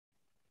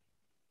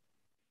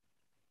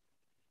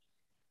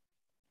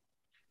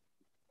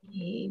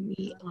Okay,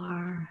 we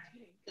are.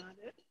 Got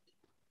it.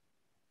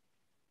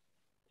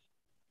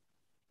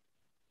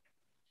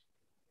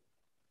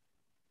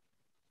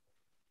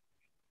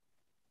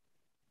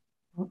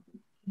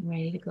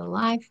 Ready to go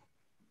live.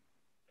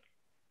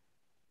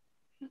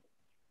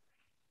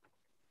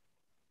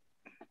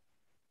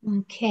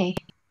 Okay,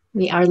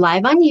 we are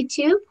live on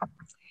YouTube,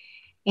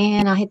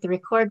 and I'll hit the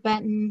record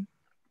button.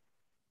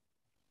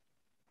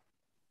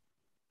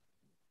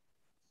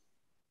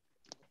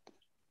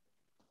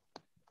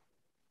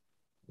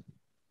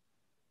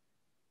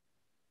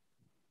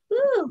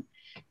 Woo!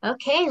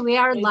 Okay, we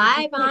are Okay,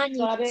 live did you on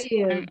got it?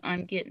 YouTube.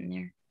 I'm getting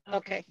there.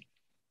 Okay.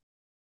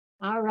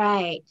 All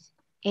right,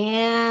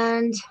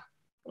 and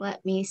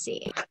let me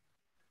see.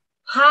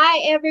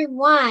 Hi,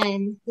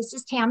 everyone. This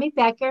is Tammy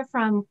Becker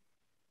from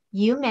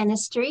You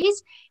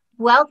Ministries.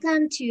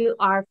 Welcome to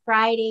our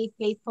Friday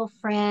Faithful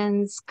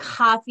Friends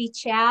coffee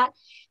chat.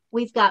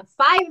 We've got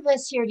 5 of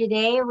us here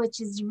today,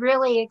 which is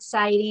really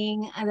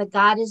exciting. And that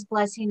God is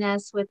blessing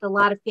us with a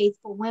lot of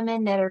faithful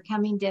women that are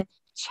coming to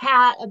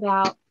chat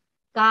about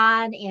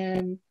God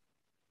and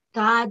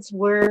God's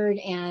word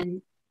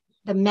and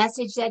the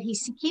message that he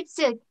keeps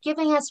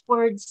giving us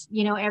words,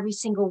 every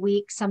single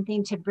week,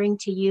 something to bring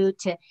to you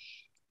to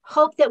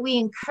hope that we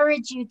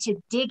encourage you to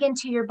dig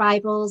into your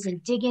Bibles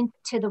and dig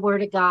into the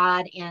Word of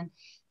God and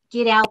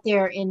get out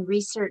there and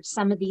research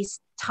some of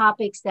these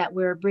topics that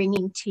we're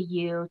bringing to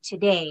you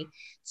today.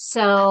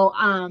 So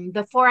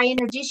before I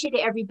introduce you to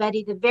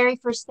everybody, the very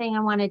first thing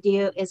I want to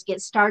do is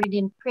get started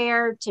in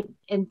prayer to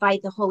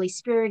invite the Holy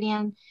Spirit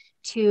in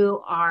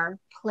to our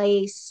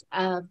place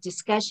of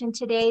discussion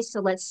today.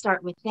 So let's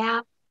start with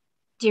that.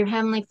 Dear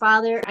Heavenly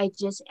Father, I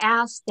just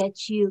ask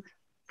that you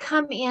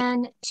come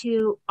in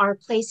to our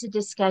place of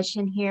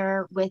discussion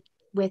here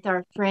with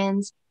our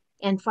friends.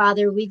 And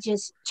Father, we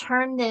just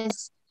turn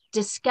this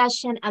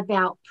discussion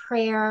about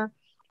prayer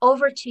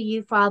over to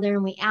you, Father,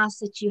 and we ask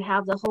that you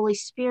have the Holy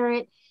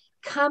Spirit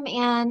come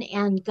in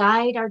and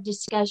guide our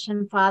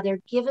discussion, Father.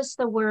 Give us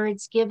the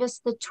words, give us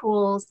the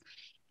tools,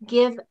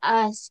 give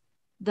us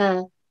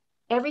the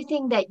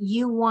everything that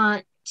you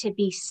want to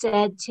be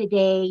said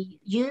today.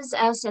 Use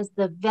us as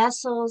the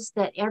vessels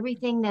that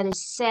everything that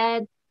is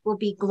said will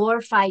be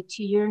glorified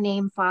to your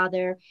name,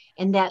 Father,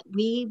 and that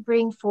we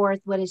bring forth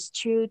what is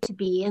true to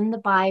be in the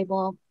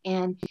Bible,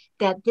 and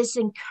that this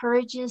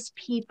encourages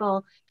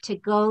people to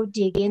go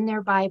dig in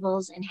their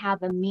Bibles and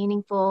have a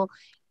meaningful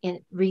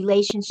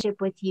relationship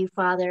with you,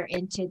 Father,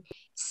 and to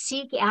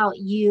seek out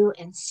you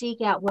and seek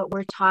out what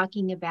we're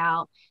talking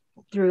about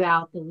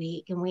throughout the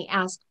week. And we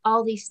ask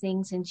all these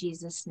things in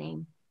Jesus'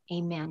 name.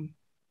 Amen.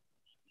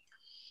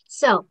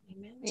 So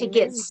to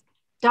get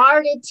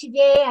started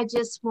today, I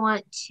just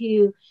want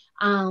to,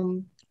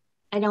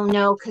 I don't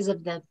know because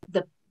of the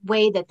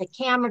way that the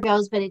camera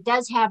goes, but it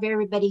does have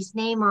everybody's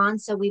name on.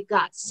 So we've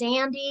got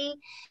Sandy,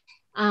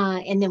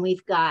 and then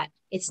we've got,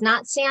 it's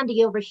not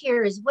Sandy over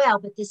here as well,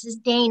 but this is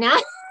Dana.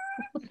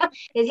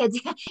 It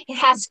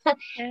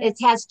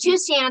has 2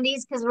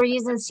 Sandys because we're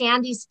using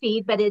Sandy's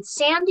feed, but it's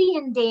Sandy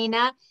and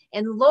Dana,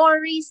 and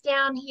Lori's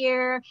down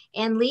here,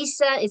 and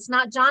Lisa. It's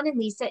not John and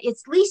Lisa,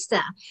 it's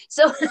Lisa.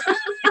 So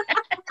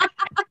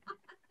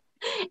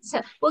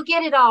so we'll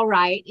get it all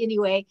right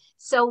anyway.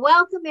 So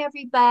welcome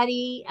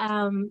everybody.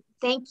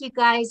 Thank you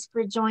guys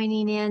for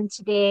joining in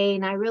today,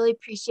 and I really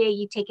appreciate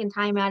you taking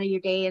time out of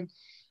your day, and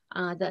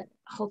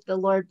hope the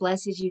Lord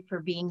blesses you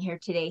for being here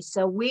today.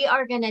 So we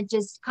are going to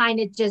just kind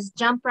of just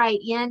jump right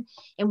in.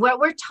 And what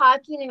we're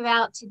talking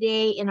about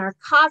today in our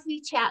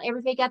coffee chat,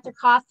 everybody got their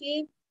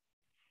coffee?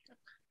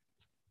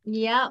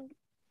 Yep.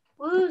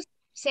 Woo,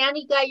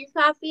 Sandy got your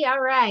coffee? All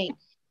right.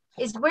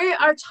 Is we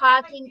are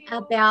talking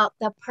about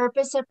the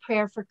purpose of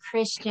prayer for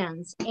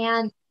Christians.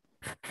 And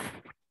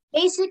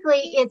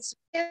basically it's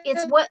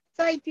what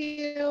I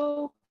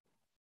do.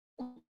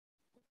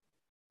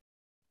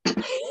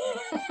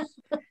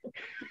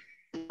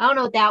 I don't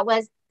know what that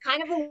was,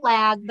 kind of a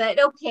lag, but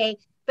okay.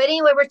 But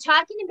anyway, we're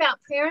talking about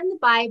prayer in the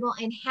Bible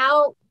and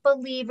how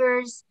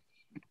believers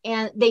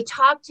and they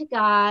talk to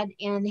God,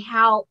 and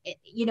how,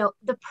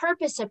 the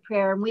purpose of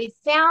prayer. And we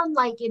found,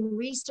 like in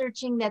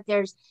researching, that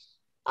there's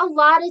a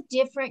lot of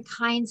different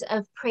kinds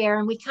of prayer.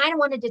 And we kind of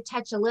wanted to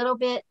touch a little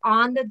bit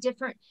on the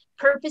different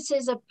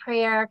purposes of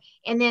prayer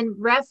and then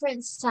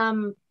reference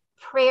some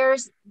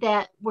prayers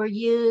that were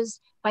used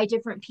by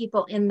different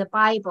people in the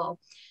Bible.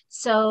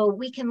 So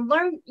we can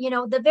learn,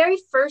 the very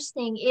first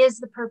thing is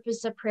the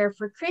purpose of prayer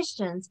for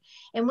Christians.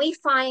 And we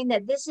find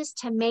that this is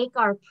to make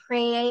our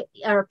praise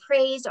or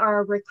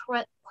our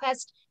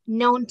request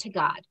known to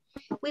God.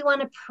 We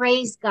want to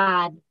praise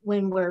God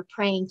when we're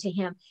praying to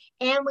him,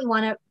 and we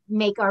want to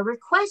make our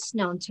requests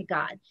known to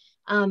God.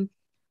 A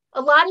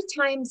lot of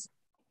times,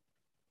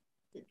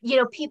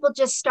 people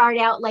just start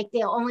out like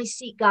they'll only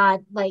seek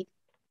God like,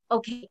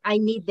 okay, I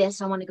need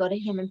this, I want to go to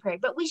him and pray.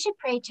 But we should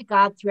pray to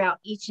God throughout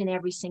each and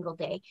every single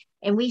day.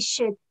 And we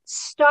should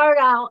start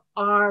out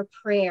our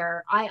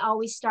prayer. I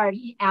always start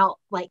out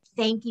like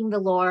thanking the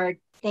Lord,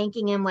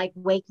 thanking him, like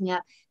waking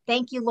up,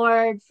 thank you,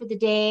 Lord, for the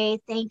day.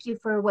 Thank you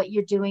for what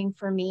you're doing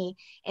for me.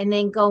 And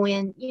then go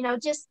in,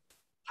 just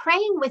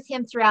praying with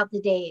him throughout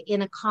the day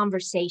in a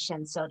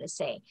conversation, so to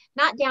say,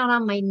 not down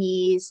on my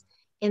knees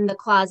in the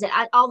closet.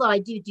 Although I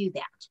do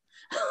that.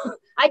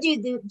 I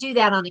do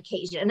that on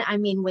occasion. I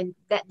mean, when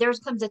that there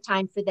comes a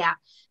time for that,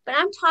 but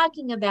I'm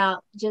talking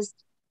about just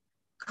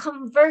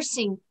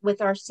conversing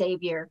with our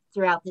Savior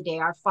throughout the day,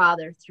 our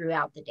Father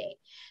throughout the day.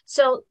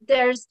 So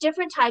there's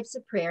different types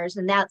of prayers,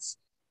 and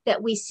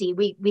that we see.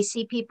 We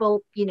see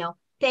people,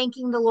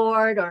 thanking the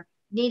Lord or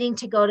needing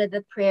to go to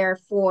the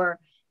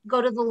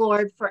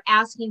Lord for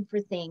asking for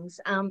things.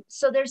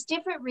 So there's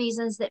different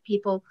reasons that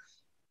people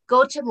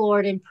go to the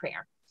Lord in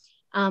prayer.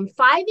 5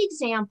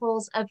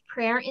 examples of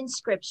prayer in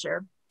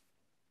Scripture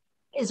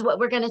is what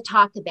we're going to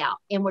talk about.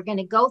 And we're going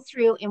to go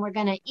through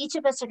and each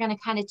of us are going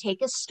to kind of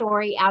take a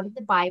story out of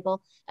the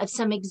Bible of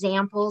some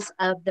examples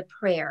of the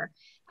prayer.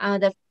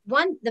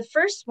 The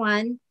first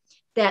one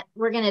that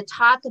we're going to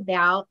talk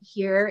about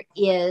here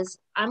is,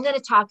 I'm going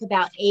to talk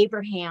about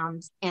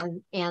Abraham's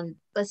and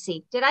let's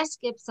see, did I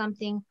skip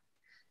something?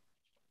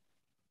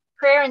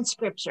 Prayer in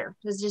Scripture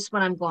is just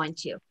what I'm going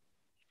to.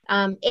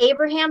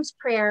 Abraham's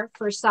prayer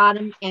for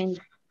Sodom and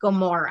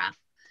Gomorrah.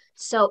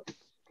 So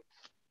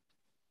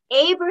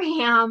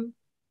Abraham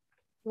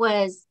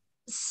was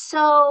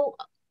so,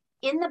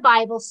 in the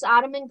Bible,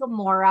 Sodom and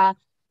Gomorrah,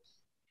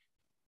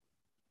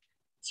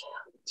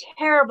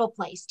 terrible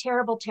place.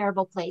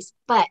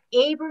 But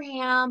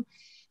Abraham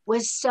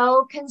was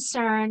so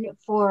concerned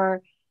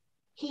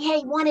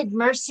he wanted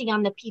mercy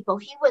on the people.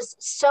 He was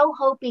so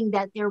hoping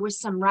that there was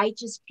some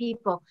righteous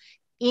people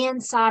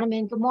in Sodom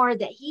and Gomorrah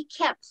that he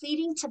kept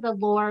pleading to the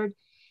Lord,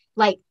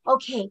 like,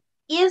 okay,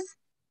 if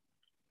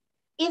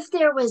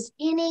there was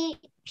any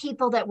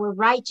people that were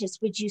righteous,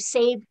 would you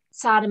save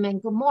Sodom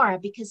and Gomorrah?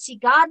 Because see,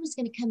 God was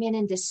going to come in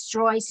and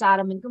destroy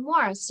Sodom and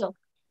Gomorrah. So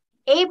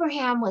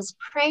Abraham was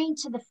praying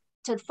to the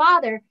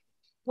Father,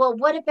 well,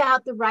 what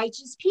about the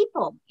righteous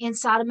people in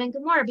Sodom and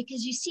Gomorrah?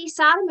 Because you see,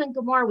 Sodom and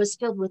Gomorrah was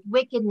filled with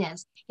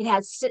wickedness. It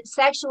had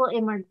sexual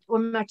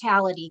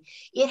immortality.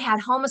 It had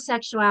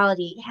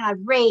homosexuality. It had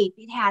rape.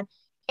 It had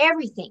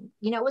everything.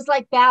 It was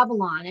like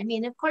Babylon. I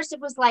mean, of course,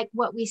 it was like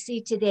what we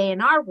see today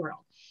in our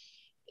world.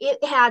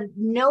 It had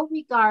no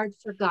regard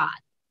for God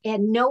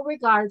and no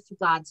regard for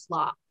God's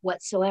law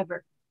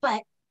whatsoever.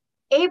 But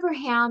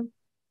Abraham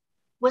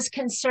was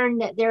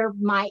concerned that there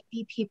might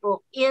be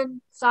people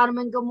in Sodom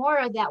and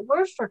Gomorrah that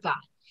were for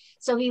God.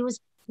 So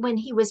when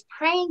he was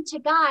praying to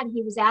God,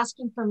 he was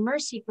asking for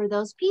mercy for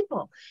those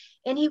people.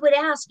 And he would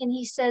ask, and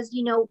he says,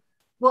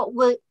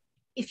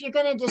 if you're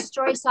going to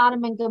destroy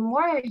Sodom and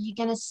Gomorrah, you're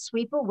going to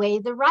sweep away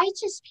the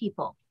righteous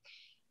people.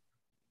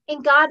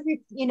 And God,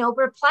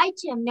 replied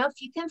to him, no,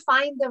 if you can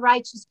find the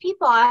righteous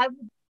people, I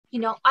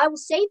will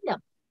save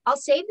them. I'll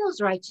save those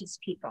righteous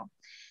people.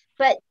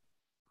 But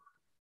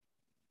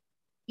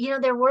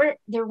there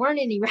weren't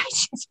any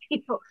righteous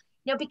people,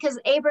 because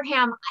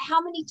Abraham, how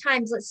many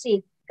times, let's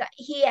see,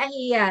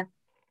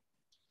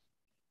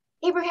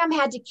 Abraham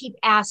had to keep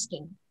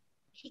asking.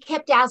 He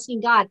kept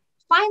asking God.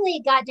 Finally,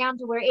 it got down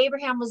to where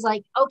Abraham was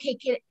like, okay,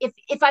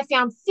 if I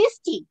found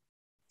 50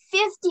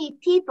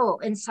 people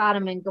in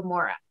Sodom and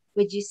Gomorrah,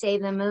 would you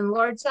save them? And the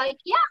Lord's like,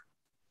 yeah,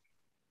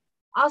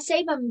 I'll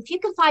save them if you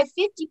can find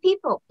 50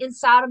 people in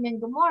Sodom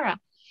and Gomorrah.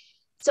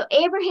 So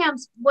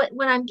what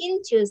I'm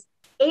getting to is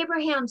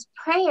Abraham's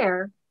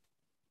prayer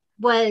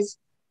was,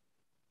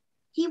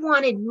 he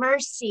wanted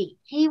mercy.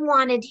 He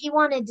wanted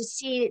to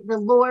see the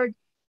Lord.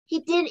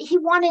 He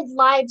wanted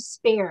lives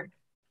spared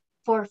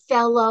for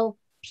fellow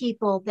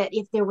people, that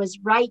if there was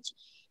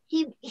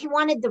he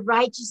wanted the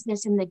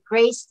righteousness and the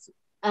grace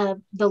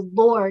of the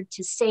Lord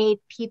to save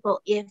people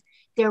if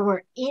there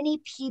were any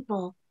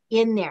people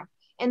in there.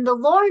 And the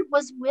Lord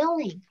was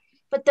willing,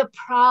 but the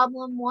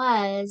problem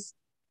was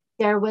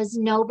there was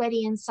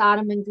nobody in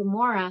Sodom and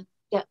Gomorrah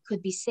that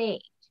could be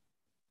saved.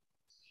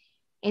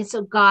 And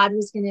so God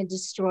was going to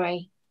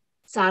destroy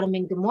Sodom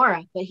and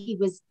Gomorrah, but he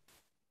was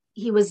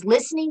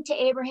listening to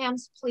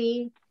Abraham's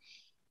plea.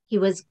 He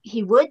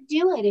would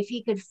do it if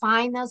he could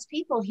find those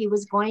people. He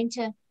was going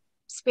to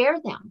spare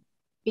them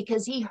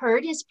because he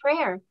heard his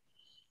prayer.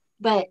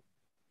 But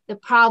the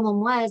problem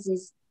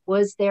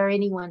was there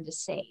anyone to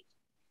save?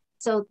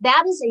 So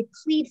that is a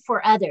plead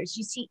for others.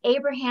 You see,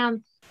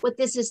 Abraham, what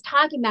this is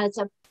talking about,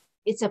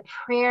 it's a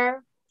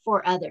prayer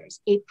for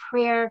others, a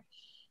prayer.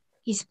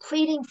 He's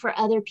pleading for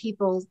other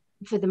people,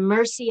 for the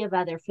mercy of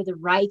other, for the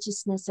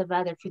righteousness of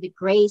other, for the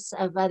grace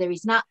of other.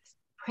 He's not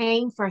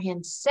praying for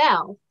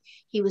himself.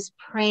 He was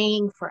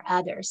praying for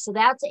others. So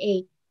that's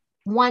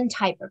one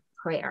type of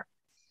prayer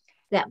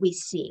that we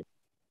see.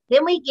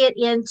 Then we get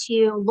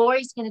into,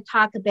 Lori's going to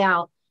talk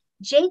about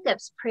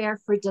Jacob's prayer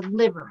for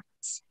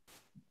deliverance.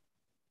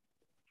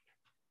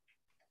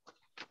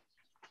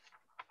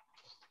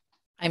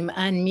 I'm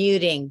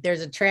unmuting. There's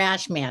a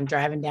trash man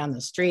driving down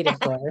the street, of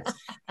course.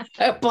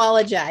 I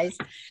apologize.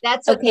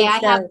 That's okay. I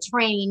have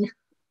train.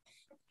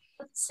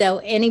 So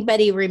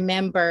anybody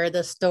remember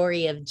the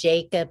story of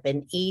Jacob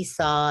and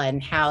Esau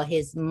and how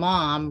his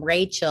mom,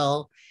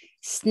 Rachel,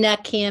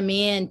 snuck him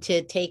in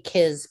to take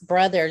his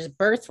brother's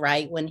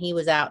birthright when he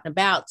was out and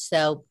about.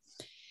 So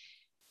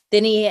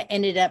then he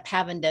ended up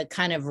having to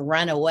kind of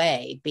run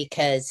away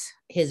because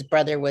his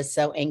brother was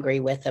so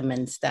angry with him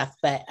and stuff.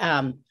 But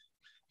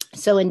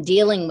so in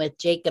dealing with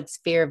Jacob's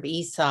fear of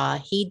Esau,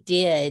 he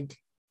did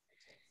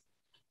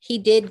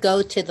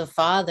go to the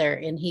father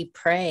and he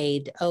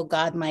prayed, "Oh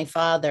God, my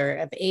father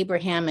of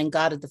Abraham and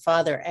God of the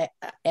father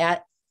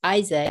at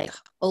Isaac,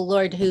 O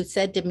Lord, who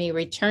said to me,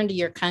 return to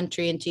your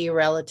country and to your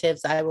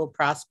relatives, I will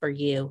prosper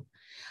you.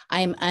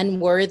 I am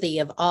unworthy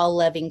of all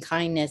loving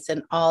kindness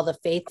and all the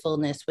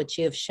faithfulness which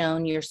you have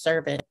shown your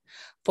servant.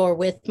 For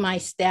with my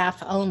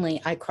staff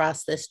only I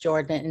crossed this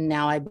Jordan, and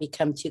now I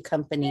become two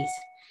companies.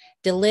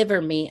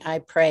 Deliver me, I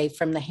pray,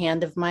 from the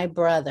hand of my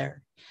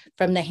brother,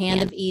 from the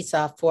hand of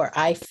Esau, for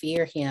I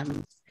fear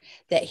him,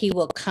 that he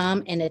will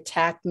come and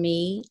attack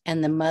me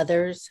and the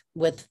mothers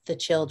with the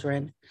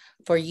children.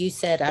 For you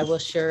said, I will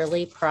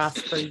surely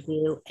prosper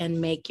you and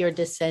make your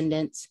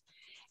descendants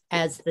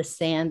as the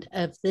sand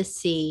of the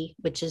sea,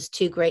 which is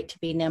too great to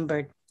be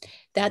numbered."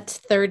 That's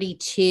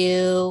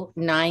 32,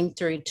 9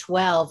 through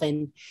 12.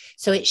 And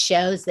so it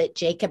shows that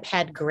Jacob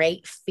had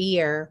great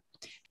fear,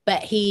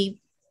 but he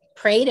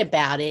prayed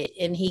about it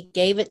and he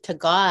gave it to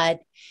God.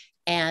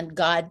 And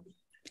God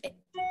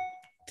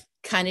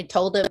kind of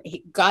told him,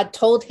 God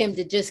told him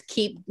to just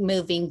keep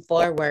moving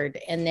forward.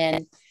 And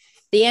then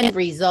the end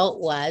result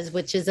was,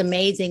 which is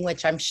amazing,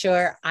 which I'm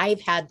sure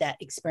I've had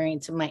that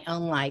experience in my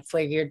own life,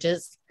 where you're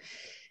just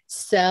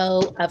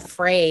so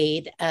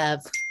afraid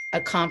of a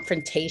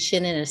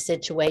confrontation in a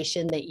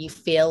situation that you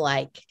feel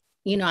like,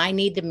 I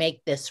need to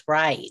make this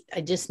right. I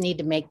just need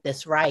to make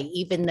this right.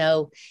 Even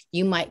though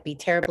you might be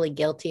terribly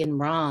guilty and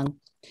wrong,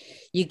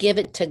 you give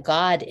it to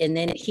God and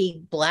then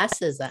he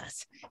blesses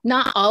us.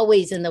 Not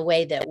always in the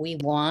way that we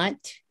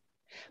want,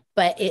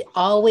 but it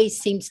always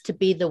seems to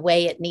be the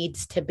way it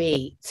needs to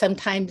be.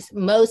 Sometimes,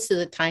 most of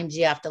the times,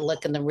 you have to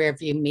look in the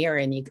rearview mirror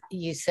and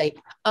you say,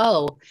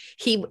 "Oh,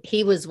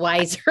 he was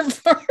wiser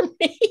for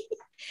me."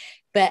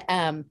 But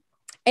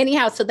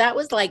anyhow, so that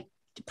was like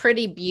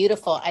pretty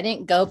beautiful. I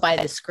didn't go by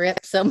the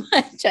script so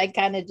much. I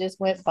kind of just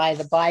went by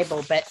the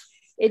Bible, but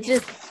it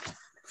just,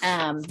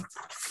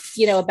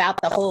 about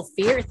the whole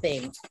fear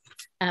thing,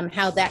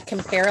 how that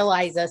can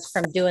paralyze us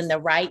from doing the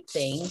right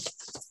thing.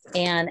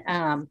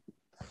 And,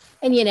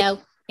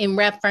 in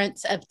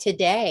reference of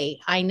today,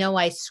 I know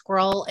I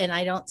scroll and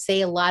I don't say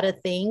a lot of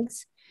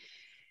things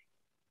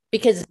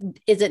because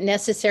is it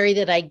necessary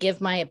that I give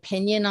my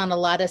opinion on a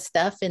lot of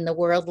stuff in the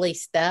worldly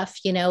stuff,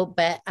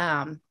 but,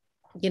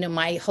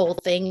 my whole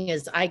thing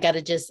is I got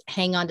to just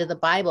hang on to the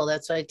Bible.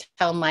 That's what I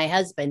tell my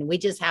husband. We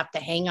just have to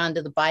hang on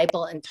to the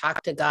Bible and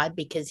talk to God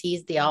because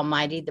he's the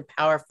Almighty, the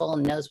powerful,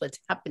 and knows what's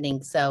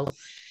happening. So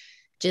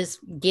just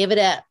give it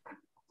up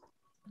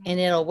and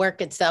it'll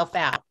work itself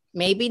out.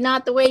 Maybe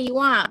not the way you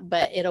want,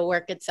 but it'll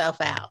work itself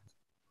out.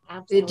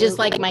 Absolutely. Just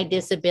like my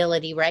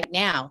disability right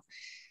now.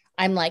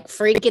 I'm like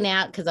freaking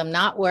out because I'm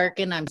not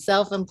working. I'm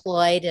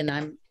self-employed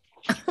and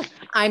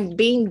I'm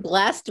being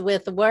blessed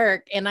with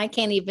work and I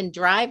can't even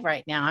drive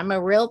right now. I'm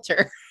a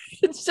realtor.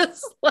 It's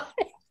just like,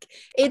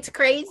 it's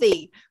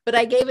crazy, but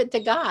I gave it to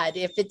God.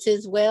 If it's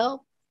his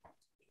will,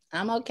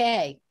 I'm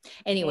okay.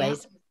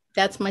 Anyways,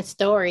 That's my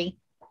story.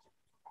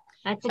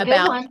 That's a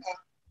good one.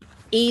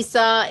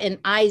 Esau and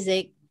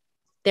Isaac.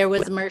 There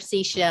was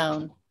mercy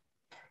shown.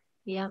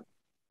 Yep.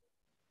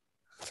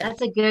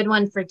 That's a good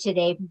one for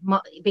today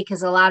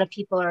because a lot of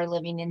people are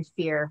living in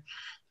fear.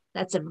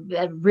 That's a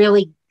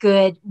really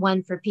good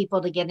one for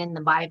people to get in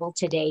the Bible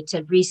today,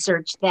 to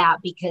research that,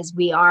 because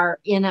we are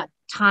in a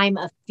time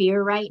of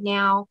fear right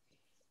now.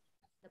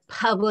 The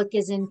public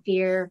is in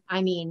fear.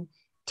 I mean,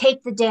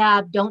 take the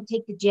jab, don't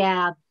take the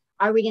jab.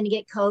 Are we going to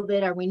get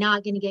COVID? Are we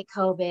not going to get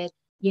COVID?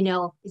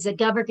 Is the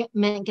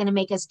government going to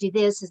make us do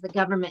this? Is the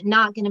government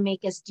not going to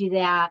make us do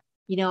that?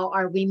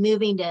 Are we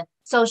moving to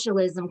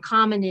socialism,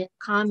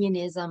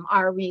 communism?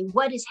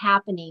 What is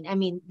happening? I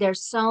mean,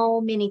 there's so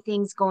many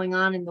things going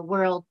on in the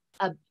world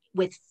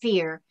with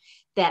fear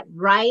that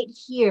right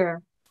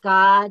here,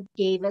 God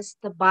gave us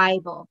the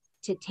Bible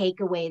to take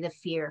away the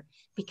fear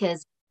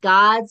because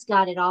God's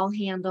got it all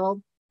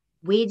handled.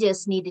 We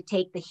just need to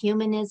take the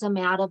humanism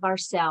out of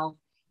ourselves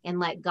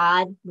and let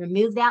God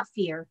remove that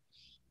fear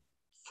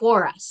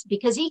for us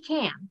because he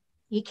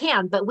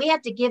can, but we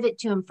have to give it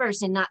to him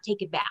first and not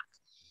take it back.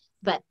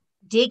 But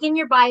dig in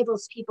your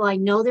Bibles, people. I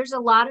know there's a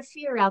lot of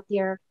fear out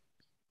there.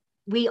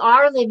 We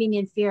are living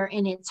in fear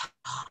and it's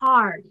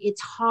hard.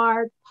 It's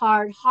hard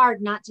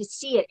not to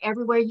see it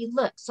everywhere you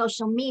look.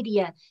 Social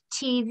media,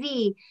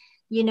 TV,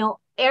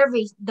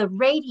 the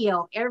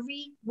radio,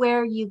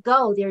 everywhere you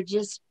go, they're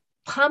just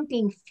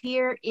pumping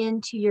fear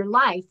into your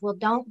life. Well,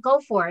 don't go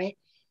for it.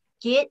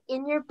 Get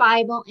in your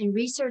Bible and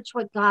research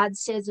what God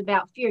says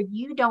about fear.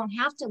 You don't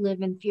have to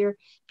live in fear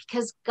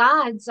because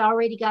God's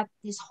already got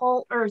this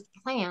whole earth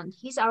planned.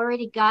 He's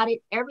already got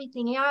it,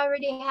 everything. He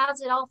already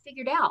has it all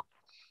figured out.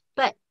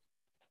 But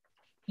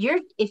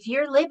if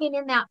you're living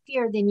in that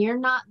fear, then you're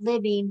not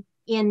living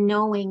in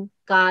knowing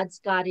God's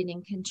got it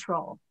in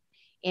control.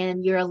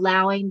 and you're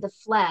allowing the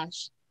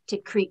flesh to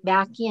creep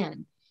back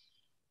in.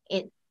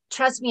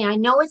 Trust me, I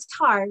know it's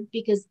hard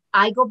because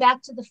I go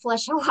back to the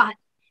flesh a lot.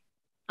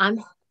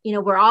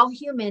 We're all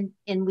human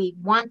and we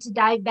want to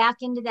dive back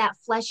into that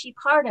fleshy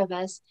part of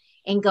us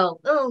and go,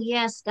 oh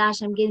yes,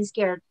 gosh, I'm getting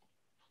scared.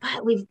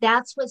 But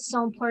that's what's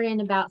so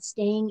important about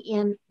staying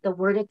in the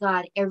Word of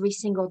God every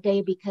single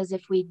day, because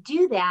if we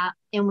do that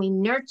and we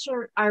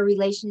nurture our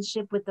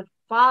relationship with the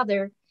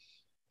Father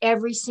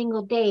every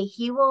single day,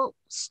 He will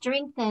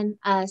strengthen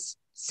us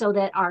so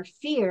that our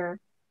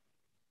fear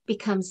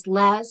becomes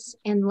less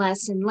and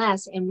less and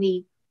less.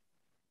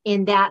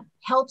 And that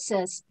helps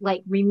us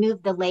like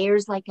remove the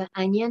layers like an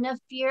onion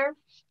of fear.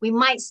 We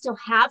might still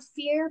have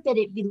fear, but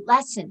it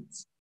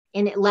lessens.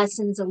 And it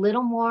lessens a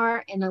little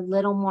more and a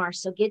little more.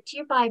 So get to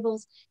your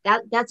Bibles.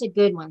 That's a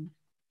good one.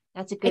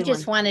 That's a good one. I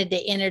just one. wanted to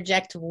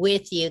interject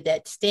with you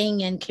that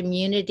staying in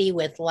community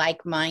with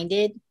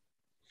like-minded,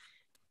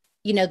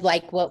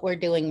 like what we're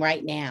doing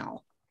right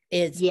now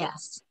is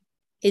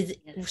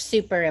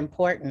super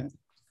important.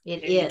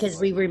 It is. Because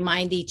we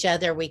remind each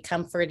other, we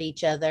comfort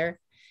each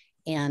other.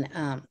 And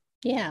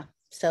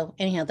so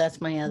anyhow, that's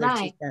my other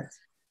 2 cents.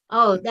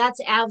 Oh,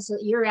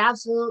 you're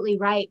absolutely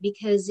right,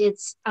 because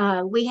it's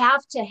we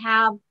have to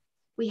have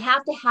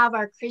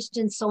our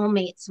Christian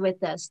soulmates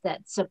with us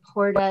that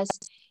support us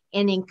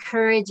and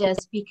encourage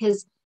us,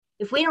 because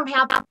if we don't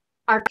have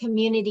our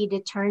community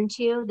to turn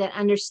to that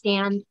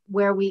understand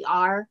where we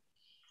are,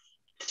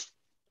 I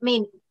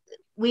mean,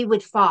 we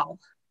would fall.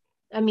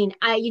 I mean,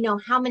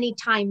 how many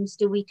times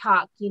do we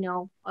talk,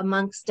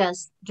 amongst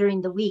us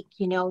during the week,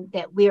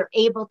 that we're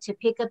able to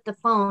pick up the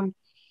phone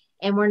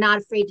and we're not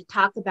afraid to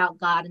talk about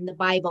God and the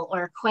Bible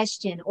or a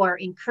question or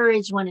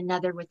encourage one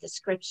another with the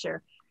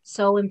scripture.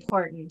 So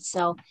important.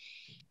 So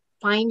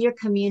find your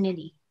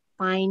community,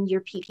 find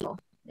your people.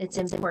 It's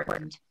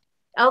important.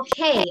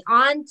 Okay,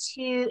 on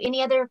to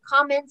any other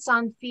comments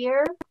on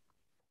fear?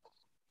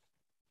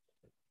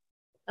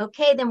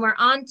 Okay, then we're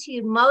on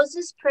to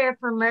Moses' prayer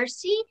for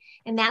mercy,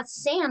 and that's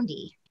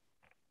Sandy.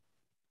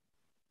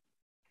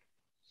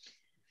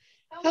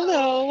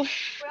 Hello.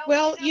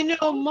 Well,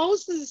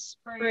 Moses'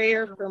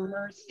 prayer for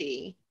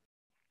mercy.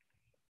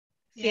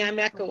 See, I'm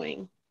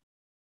echoing.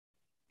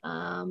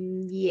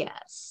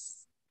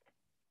 Yes.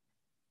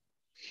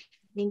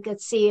 I think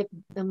let's see if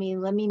let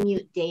me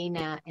mute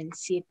Dana and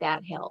see if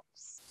that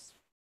helps.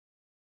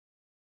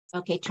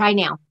 Okay, try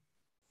now.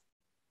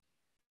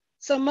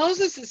 So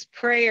Moses'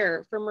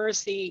 prayer for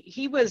mercy,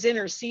 he was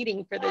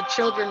interceding for the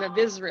children of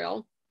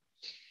Israel.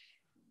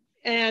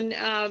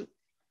 And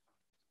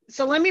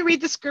so let me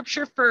read the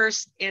scripture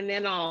first, and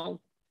then I'll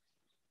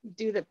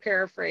do the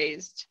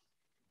paraphrased.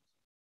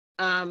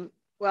 Well,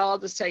 I'll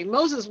just tell you,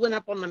 Moses went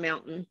up on the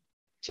mountain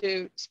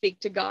to speak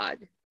to God.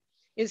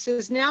 It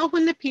says, now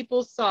when the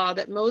people saw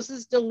that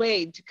Moses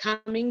delayed to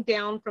coming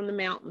down from the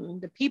mountain,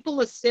 the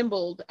people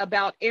assembled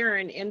about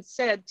Aaron and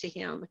said to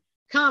him,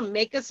 come,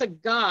 make us a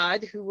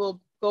God who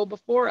will go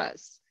before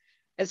us.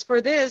 As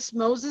for this,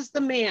 Moses, the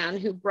man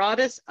who brought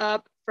us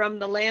up from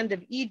the land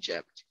of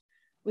Egypt,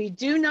 we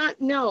do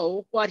not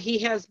know what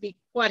has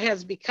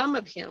become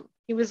of him.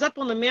 He was up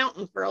on the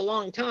mountain for a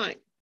long time.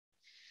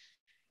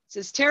 It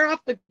says, tear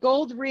off the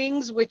gold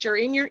rings which are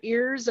in your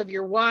ears of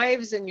your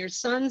wives and your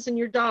sons and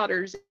your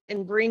daughters,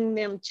 and bring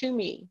them to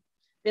me.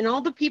 Then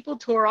all the people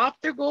tore off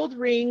their gold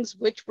rings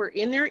which were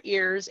in their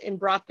ears and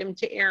brought them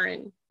to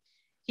Aaron.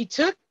 He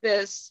took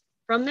this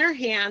from their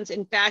hands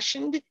and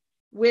fashioned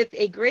with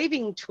a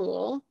graving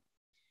tool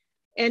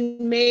and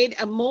made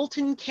a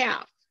molten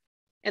calf.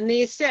 And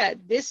they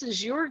said, this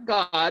is your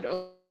God,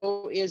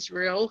 O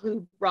Israel,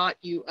 who brought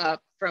you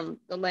up from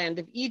the land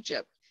of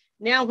Egypt.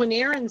 Now, when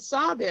Aaron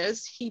saw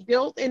this, he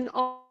built an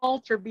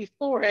altar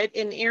before it,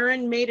 and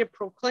Aaron made a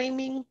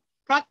proclamation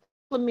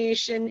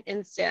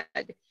and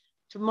said,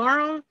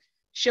 tomorrow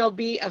shall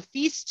be a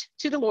feast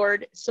to the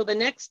Lord. So the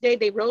next day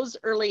they rose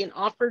early and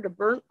offered a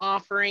burnt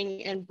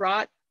offering and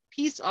brought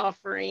peace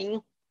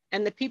offering,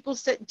 and the people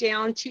sat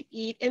down to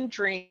eat and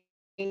drink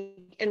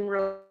and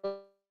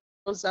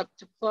rose up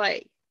to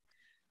play.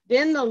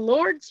 Then the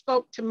Lord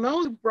spoke to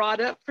Moses,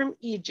 brought up from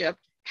Egypt,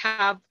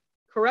 have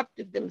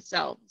corrupted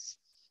themselves.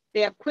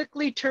 They have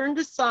quickly turned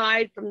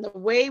aside from the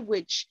way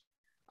which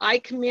I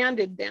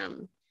commanded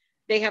them.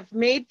 They have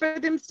made for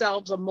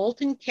themselves a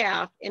molten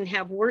calf and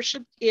have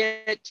worshipped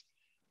it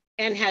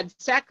and had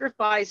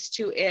sacrificed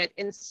to it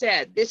and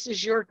said, this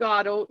is your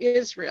God, O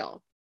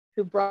Israel,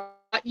 who brought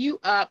you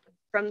up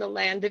from the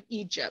land of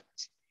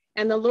Egypt.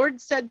 And the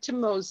Lord said to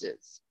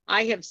Moses,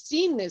 I have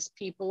seen this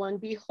people, and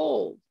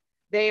behold,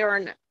 they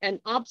are an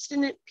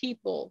obstinate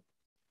people.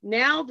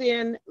 Now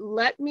then,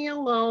 let me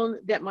alone,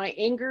 that my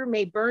anger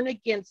may burn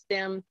against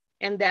them,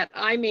 and that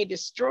I may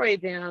destroy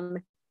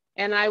them,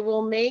 and I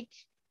will make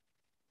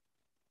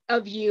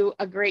of you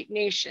a great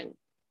nation.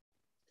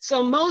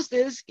 So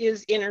Moses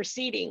is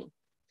interceding.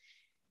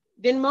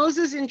 Then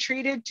Moses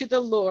entreated to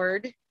the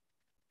Lord.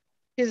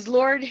 His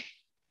Lord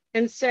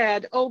and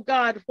said, "Oh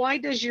God, why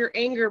does your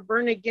anger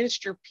burn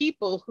against your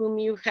people whom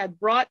you had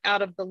brought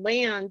out of the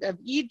land of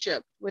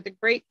Egypt with a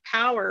great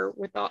power,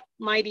 with a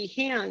mighty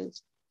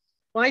hands?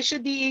 Why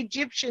should the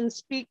Egyptians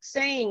speak,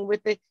 saying,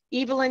 with the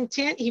evil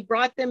intent, he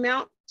brought them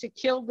out to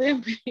kill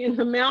them in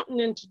the mountain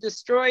and to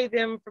destroy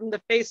them from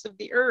the face of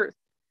the earth?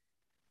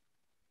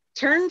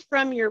 Turn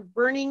from your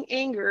burning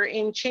anger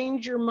and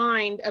change your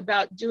mind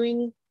about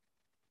doing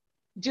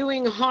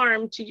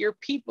harm to your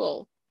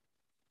people."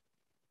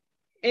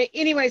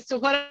 Anyway, so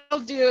what I'll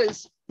do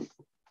is,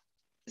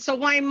 so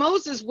why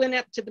Moses went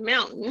up to the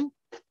mountain,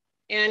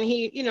 and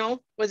he,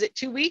 was it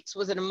 2 weeks?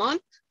 Was it a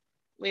month?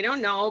 We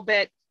don't know,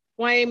 but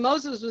why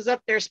Moses was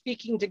up there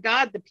speaking to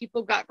God, the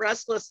people got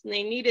restless and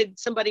they needed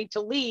somebody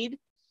to lead.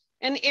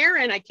 And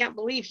Aaron, I can't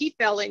believe he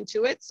fell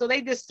into it. So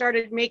they just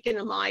started making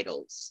them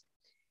idols.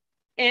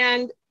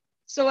 And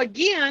so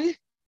again,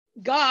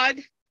 God,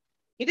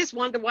 he just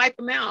wanted to wipe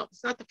them out.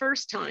 It's not the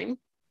first time.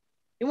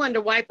 He wanted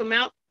to wipe them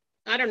out,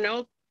 I don't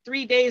know,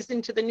 3 days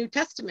into the New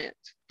Testament.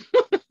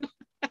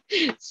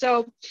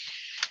 So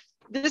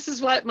this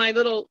is what my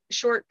little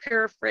short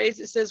paraphrase,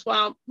 it says,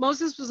 while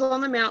Moses was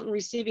on the mountain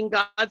receiving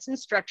God's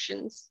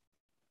instructions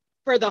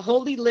for the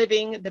holy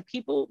living, the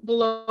people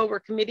below were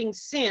committing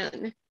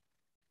sin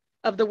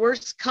of the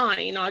worst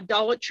kind,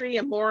 idolatry,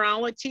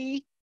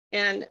 immorality,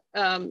 and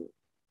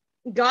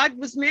God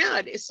was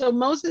mad. So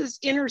Moses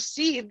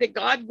interceded that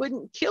God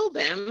wouldn't kill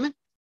them.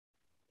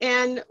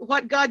 And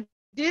what God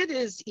did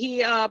is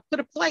he put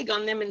a plague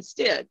on them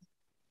instead.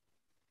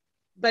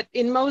 But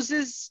in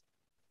Moses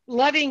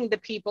loving the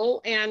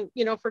people and,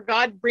 for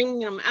God bringing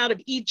them out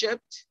of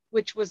Egypt,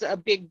 which was a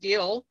big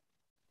deal,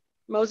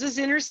 Moses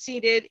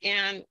interceded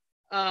and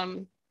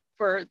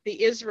for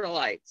the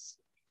Israelites.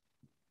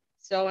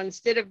 So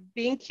instead of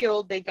being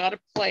killed, they got a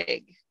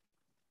plague.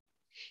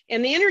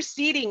 And the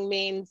interceding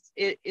means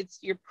it's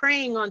you're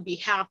praying on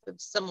behalf of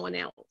someone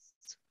else.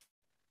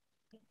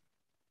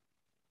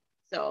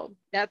 So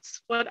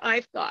that's what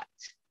I've got.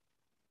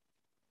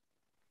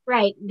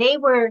 Right. They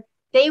were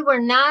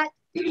not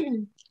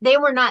they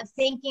were not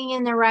thinking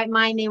in their right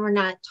mind. They were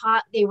not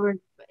taught. They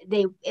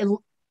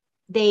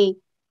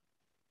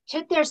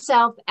took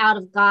themselves out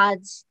of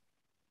God's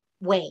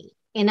way.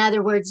 In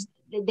other words,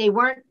 they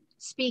weren't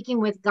speaking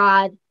with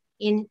God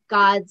in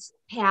God's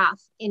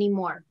path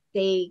anymore.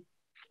 They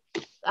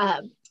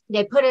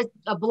put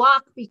a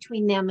block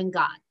between them and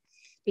God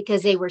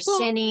because they were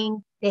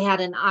sinning. They had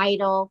an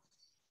idol.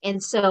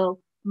 And so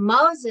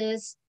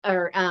Moses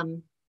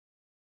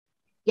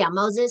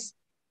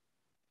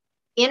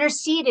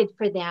interceded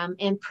for them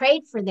and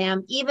prayed for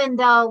them, even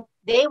though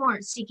they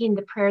weren't seeking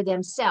the prayer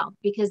themselves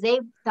because they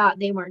thought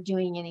they weren't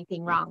doing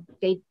anything wrong.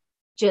 They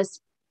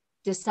just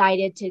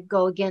decided to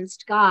go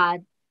against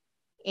God.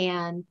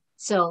 And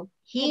so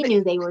he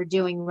knew they were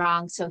doing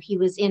wrong. So he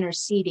was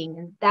interceding.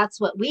 And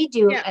that's what we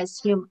do as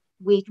humans.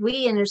 We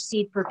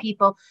intercede for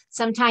people.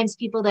 Sometimes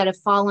people that have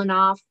fallen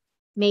off,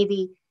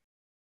 maybe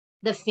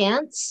the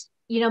fence,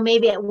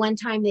 maybe at one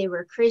time they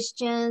were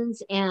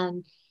Christians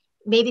and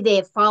maybe they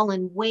have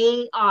fallen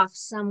way off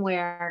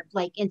somewhere,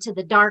 like into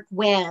the dark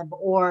web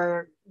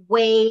or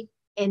way,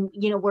 and,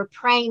 we're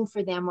praying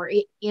for them.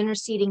 We're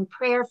interceding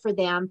prayer for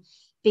them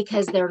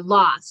because they're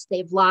lost.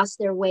 They've lost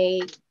their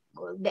way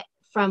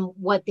from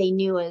what they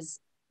knew as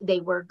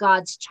they were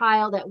God's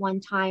child at one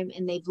time,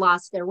 and they've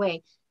lost their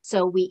way.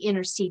 So we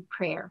intercede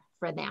prayer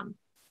for them,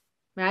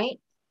 right?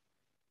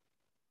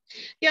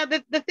 Yeah,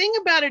 the thing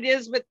about it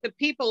is with the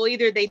people,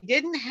 either they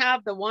didn't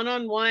have the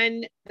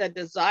one-on-one, the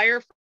desire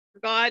for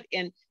God,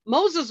 and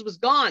Moses was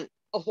gone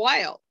a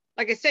while.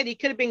 Like I said, he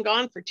could have been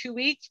gone for 2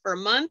 weeks, for a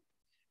month,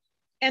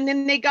 and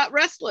then they got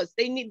restless.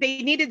 They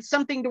needed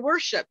something to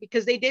worship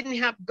because they didn't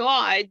have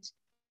God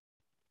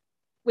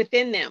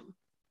within them.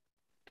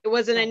 It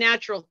wasn't a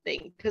natural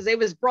thing because they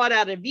was brought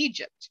out of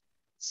Egypt.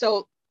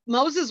 So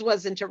Moses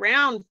wasn't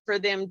around for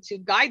them to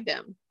guide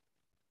them.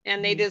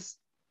 And they just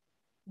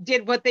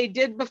did what they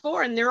did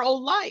before in their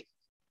old life.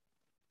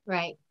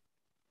 Right.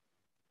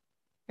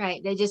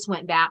 They just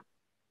went back.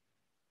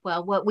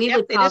 Well, what we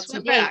would call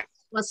today.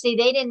 Well, see,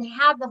 they didn't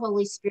have the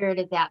Holy Spirit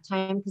at that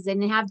time because they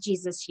didn't have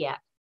Jesus yet.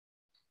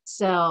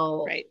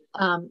 So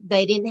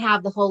they didn't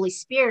have the Holy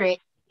Spirit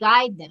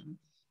guide them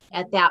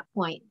at that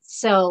point.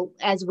 So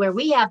as where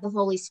we have the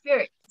Holy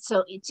Spirit,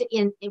 so it's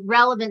in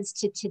relevance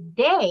to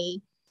today,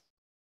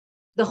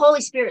 the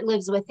Holy Spirit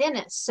lives within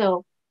us.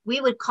 So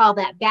we would call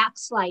that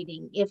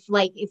backsliding. If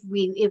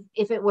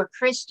it were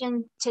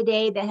Christian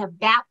today that have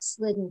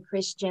backslidden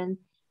Christian,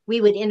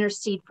 we would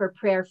intercede for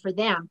prayer for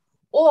them.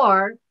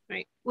 Or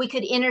we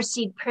could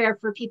intercede prayer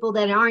for people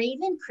that aren't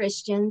even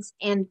Christians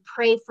and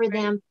pray for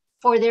them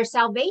for their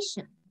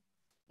salvation.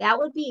 That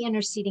would be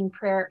interceding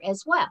prayer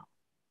as well.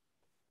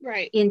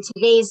 Right. In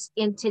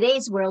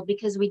today's world,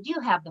 because we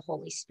do have the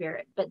Holy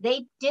Spirit, but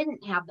they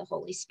didn't have the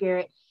Holy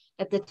Spirit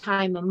at the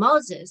time of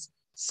Moses.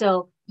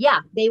 So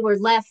they were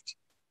left.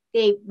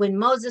 When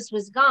Moses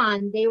was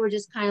gone, they were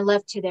just kind of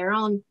left to their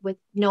own with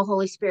no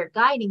Holy Spirit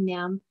guiding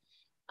them,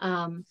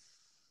 and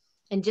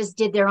just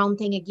did their own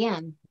thing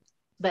again.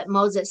 But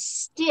Moses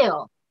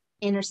still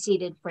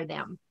interceded for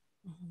them.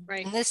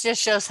 Right. And this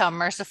just shows how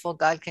merciful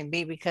God can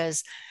be,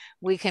 because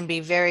we can be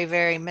very,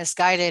 very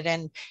misguided.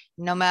 And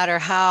no matter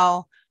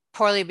how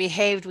poorly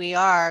behaved we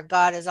are,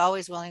 God is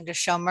always willing to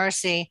show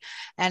mercy.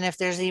 And if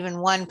there's even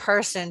one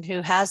person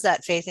who has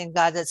that faith in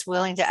God that's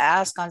willing to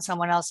ask on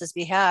someone else's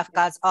behalf,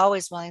 God's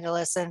always willing to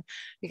listen,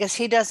 because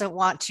he doesn't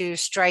want to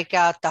strike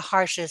out the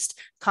harshest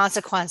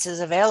consequences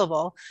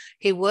available.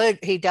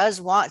 He does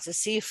want to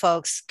see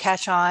folks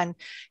catch on,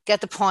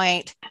 get the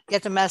point,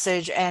 get the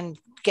message, and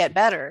get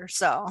better.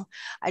 So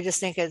I just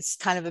think it's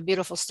kind of a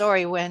beautiful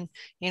story when,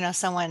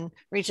 someone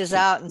reaches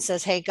out and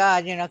says, hey,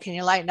 God, can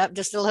you lighten up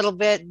just a little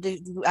bit?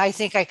 I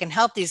think I can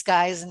help these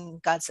guys.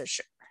 And God says,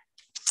 sure.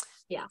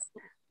 Yeah.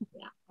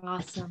 Yeah.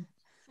 Awesome.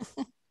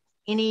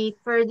 Any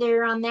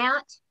further on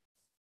that?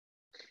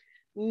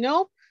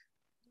 Nope.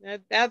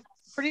 That's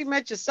pretty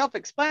much is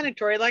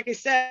self-explanatory. Like I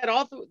said,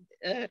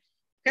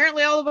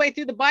 apparently all the way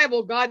through the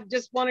Bible, God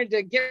just wanted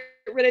to get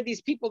rid of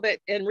these people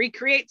and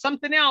recreate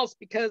something else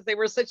because they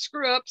were such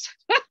screw-ups.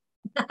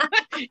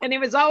 And it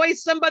was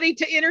always somebody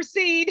to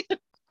intercede.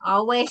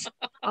 Always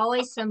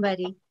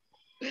somebody.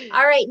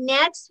 All right,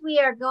 next we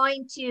are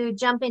going to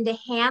jump into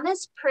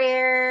Hannah's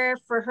prayer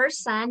for her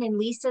son, and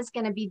Lisa's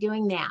going to be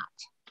doing that.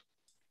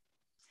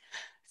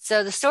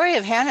 So the story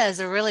of Hannah is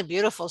a really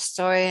beautiful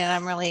story, and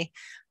I'm really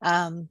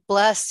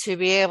blessed to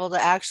be able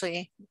to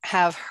actually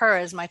have her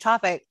as my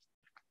topic.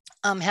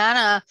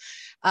 Hannah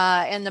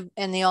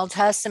in the Old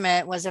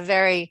Testament was a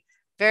very,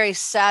 very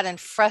sad and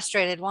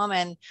frustrated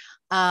woman.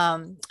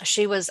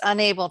 She was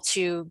unable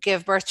to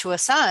give birth to a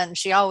son.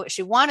 She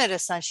wanted a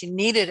son. She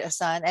needed a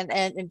son.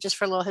 And just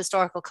for a little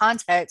historical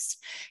context,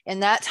 in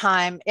that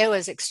time, it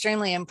was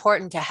extremely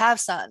important to have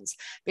sons,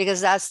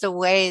 because that's the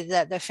way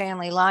that the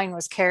family line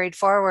was carried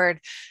forward.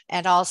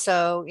 And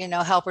also,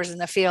 helpers in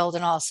the field,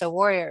 and also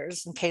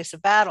warriors in case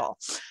of battle.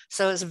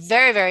 So it was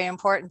very, very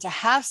important to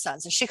have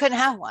sons, and she couldn't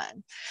have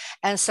one.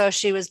 And so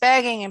she was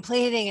begging and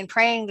pleading and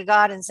praying to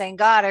God and saying,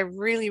 God, I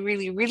really,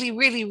 really, really,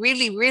 really,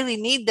 really, really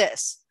need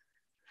this.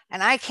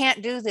 And I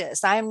can't do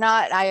this.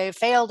 I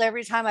failed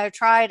every time I've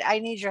tried. I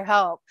need your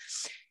help.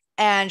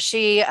 And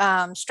she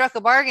struck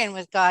a bargain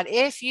with God.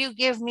 If you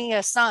give me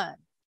a son,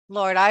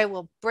 Lord, I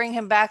will bring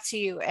him back to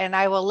you, and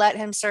I will let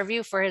him serve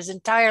you for his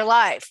entire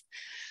life.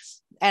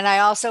 And I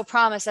also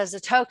promise, as a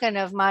token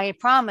of my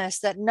promise,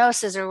 that no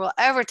scissor will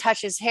ever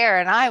touch his hair.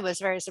 And I was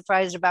very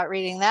surprised about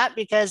reading that,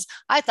 because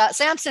I thought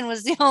Samson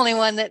was the only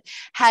one that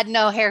had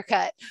no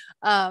haircut.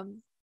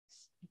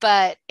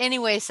 But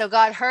anyway, so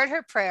God heard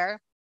her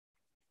prayer,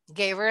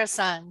 gave her a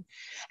son,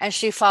 and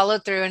she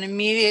followed through, and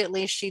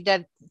immediately she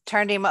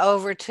turned him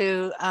over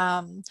to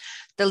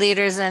the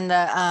leaders of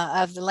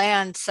the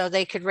land, so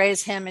they could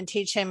raise him and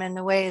teach him in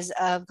the ways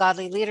of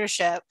godly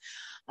leadership.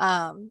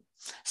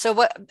 So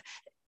what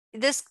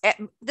this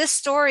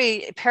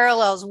story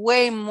parallels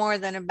way more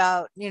than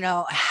about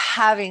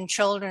having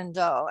children,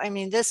 though. I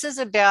mean, this is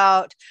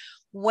about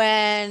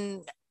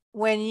when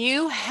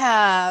you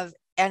have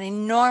an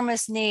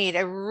enormous need,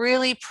 a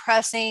really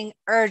pressing,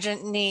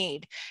 urgent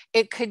need.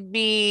 It could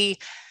be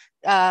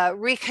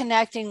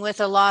reconnecting with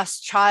a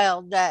lost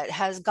child that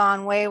has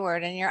gone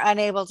wayward, and you're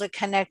unable to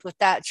connect with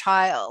that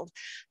child.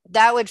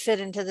 That would fit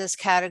into this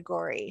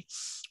category.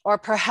 Or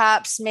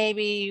perhaps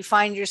maybe you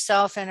find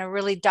yourself in a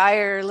really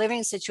dire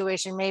living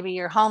situation. Maybe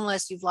you're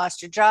homeless, you've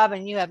lost your job,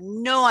 and you have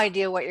no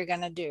idea what you're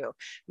going to do.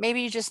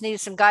 Maybe you just need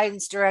some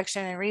guidance,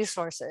 direction, and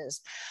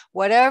resources.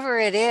 Whatever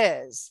it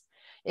is,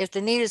 if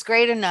the need is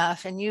great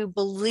enough and you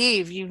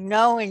believe,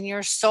 in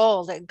your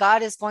soul that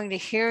God is going to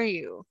hear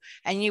you,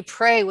 and you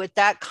pray with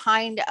that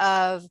kind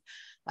of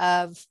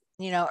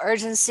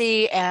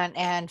urgency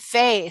and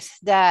faith,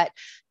 that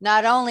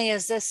not only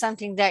is this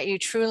something that you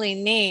truly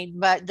need,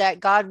 but that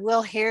God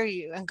will hear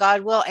you and God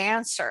will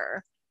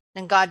answer,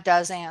 then God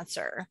does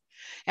answer.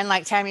 And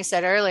like Tammy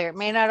said earlier, it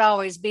may not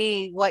always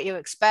be what you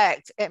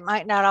expect. It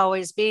might not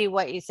always be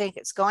what you think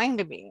it's going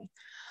to be.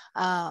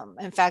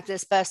 In fact,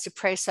 it's best to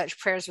pray such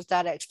prayers with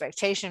that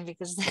expectation,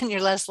 because then you're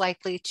less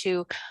likely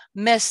to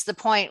miss the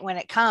point when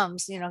it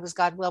comes, because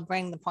God will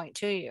bring the point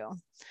to you.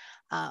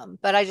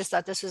 But I just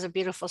thought this was a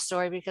beautiful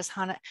story, because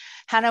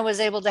Hannah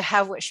was able to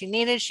have what she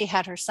needed. She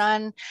had her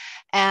son.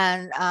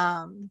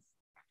 And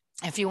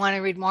if you want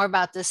to read more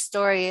about this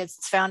story,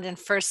 it's found in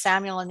 1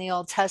 Samuel in the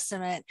Old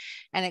Testament.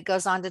 And it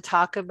goes on to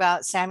talk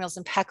about Samuel's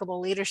impeccable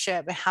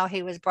leadership and how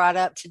he was brought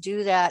up to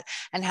do that,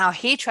 and how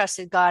he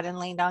trusted God and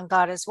leaned on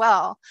God as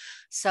well.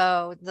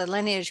 So the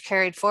lineage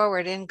carried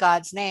forward in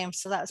God's name.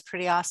 So that was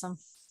pretty awesome.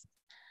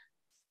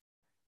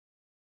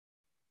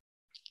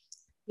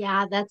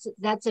 Yeah,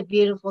 that's a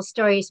beautiful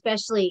story,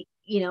 especially,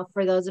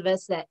 for those of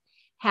us that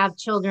have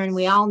children.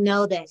 We all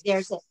know that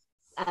there's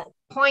a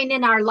point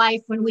in our life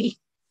when we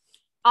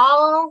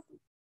all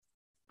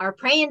are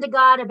praying to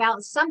God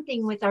about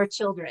something with our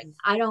children.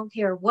 I don't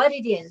care what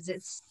it is.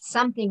 It's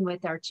something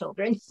with our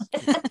children.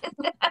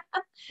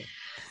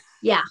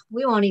 Yeah,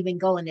 we won't even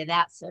go into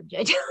that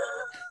subject.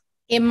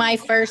 In my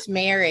first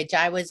marriage,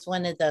 I was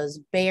one of those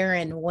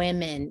barren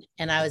women,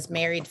 and I was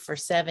married for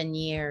 7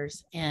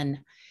 years. And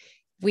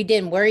we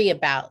didn't worry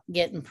about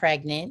getting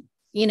pregnant,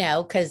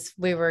 because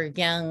we were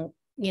young,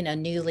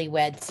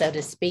 newlyweds, so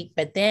to speak.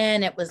 But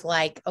then it was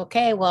like,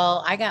 okay,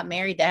 well, I got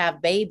married to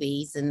have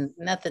babies and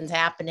nothing's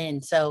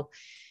happening. So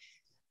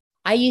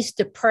I used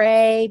to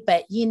pray,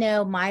 but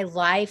my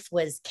life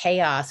was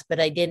chaos, but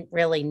I didn't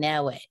really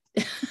know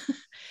it.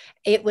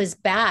 It was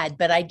bad,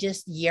 but I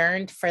just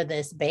yearned for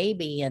this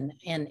baby. And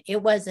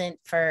it wasn't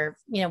for,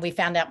 we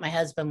found out my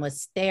husband was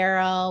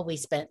sterile. We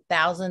spent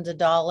thousands of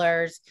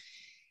dollars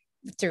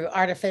through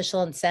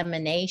artificial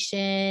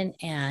insemination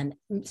and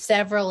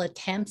several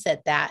attempts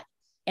at that.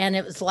 And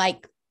it was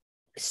like,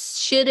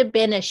 should have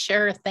been a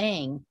sure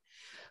thing.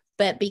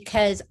 But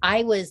because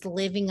I was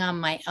living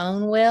on my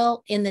own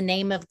will in the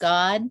name of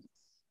God,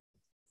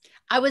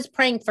 I was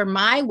praying for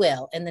my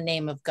will in the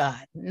name of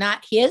God,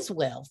 not his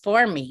will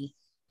for me.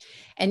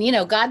 And,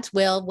 God's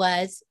will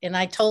was, and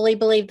I totally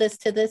believe this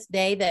to this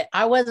day, that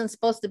I wasn't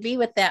supposed to be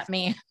with that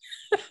man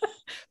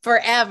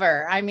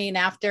forever. I mean,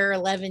 after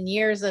 11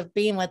 years of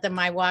being with him,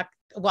 I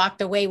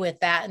walked away with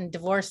that and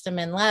divorced him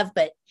in love.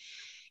 But,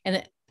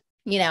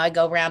 I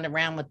go round and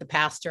round with the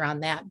pastor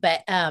on that.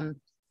 But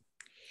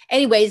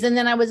anyways, and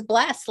then I was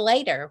blessed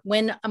later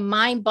when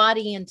mind,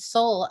 body, and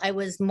soul, I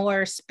was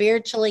more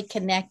spiritually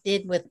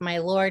connected with my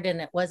Lord, and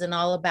it wasn't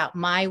all about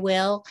my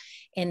will.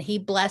 And he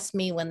blessed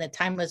me when the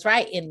time was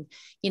right. And,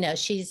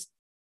 she's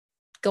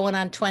going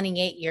on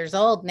 28 years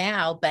old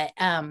now, but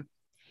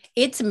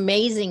it's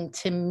amazing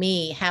to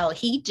me how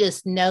he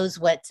just knows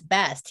what's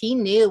best. He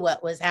knew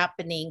what was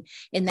happening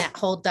in that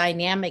whole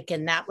dynamic,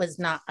 and that was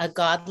not a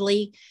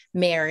godly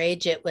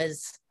marriage. It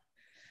was,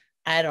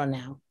 I don't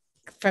know,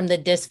 from the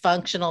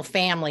dysfunctional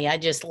family. I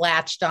just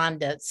latched on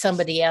to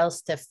somebody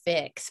else to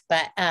fix.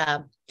 But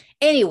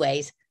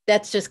anyways,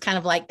 that's just kind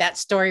of like, that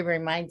story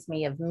reminds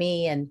me of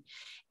me and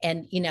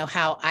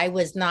how I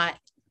was not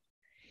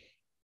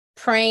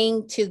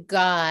praying to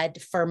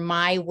God for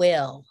my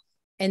will.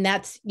 And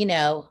that's,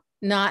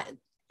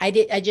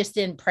 I just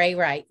didn't pray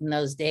right in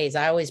those days.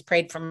 I always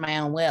prayed for my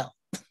own will.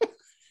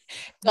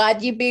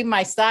 God, you be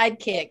my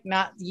sidekick,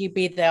 not you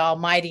be the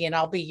almighty and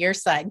I'll be your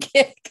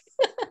sidekick.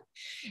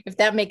 If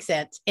that makes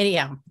sense.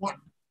 Anyhow, yeah.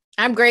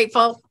 I'm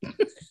grateful.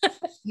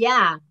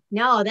 Yeah,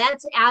 no,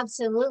 that's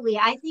absolutely.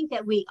 I think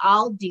that we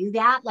all do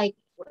that. Like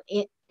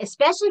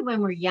especially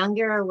when we're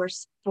younger, or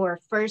we're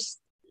first.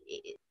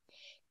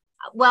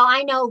 Well,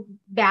 I know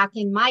back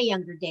in my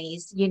younger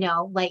days,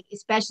 like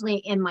especially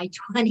in my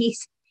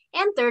 20s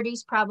and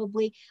 30s,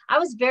 probably, I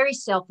was very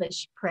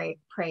selfish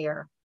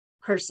prayer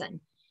person.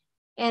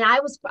 And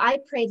I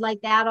prayed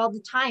like that all the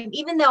time,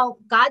 even though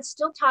God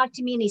still talked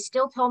to me and he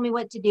still told me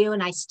what to do.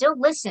 And I still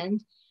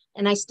listened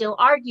and I still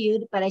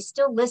argued, but I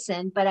still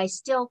listened, but I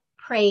still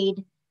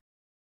prayed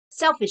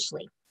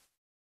selfishly.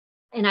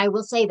 And I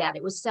will say that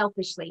it was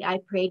selfishly. I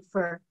prayed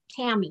for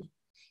Tammy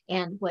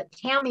and what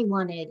Tammy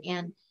wanted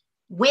and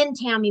when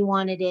Tammy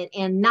wanted it,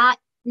 and not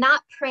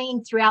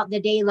praying throughout the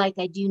day like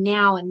I do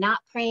now, and not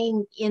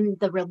praying in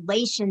the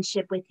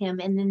relationship with him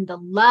and in the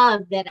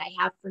love that I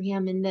have for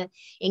him and the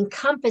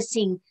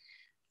encompassing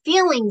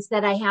feelings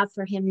that I have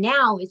for him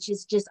now, which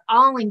is just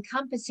all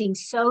encompassing,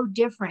 so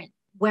different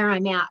where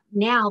I'm at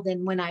now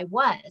than when I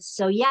was.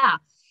 So yeah,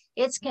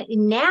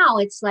 now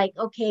it's like,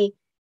 okay,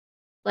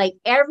 like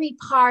every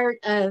part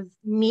of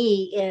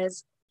me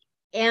is,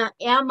 am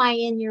I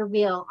in your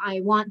will?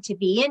 I want to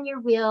be in your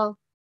will.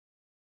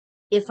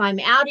 If I'm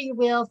out of your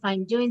will, if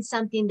I'm doing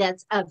something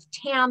that's of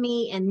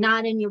Tammy and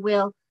not in your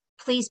will,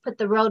 please put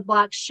the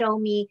roadblocks, show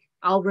me,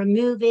 I'll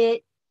remove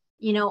it.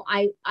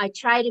 I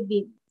try to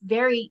be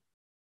very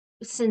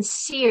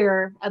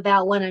sincere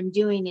about what I'm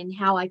doing and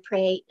how I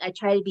pray. I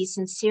try to be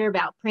sincere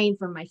about praying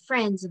for my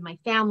friends and my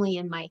family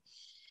and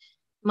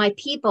my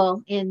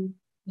people, and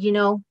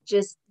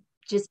just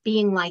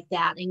being like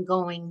that and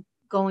going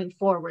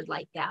forward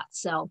like that.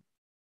 So,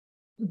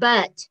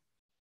 but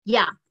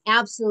yeah,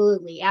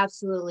 absolutely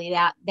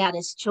that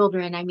is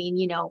children. I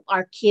mean,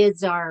 our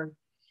kids are,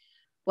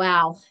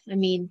 wow. I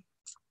mean,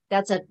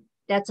 that's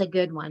a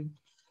good one.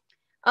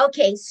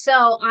 Okay,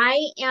 so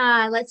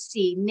let's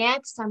see.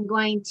 Next, I'm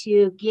going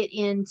to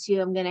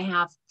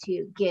have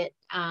to get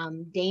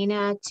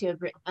Dana to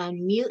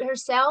unmute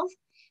herself,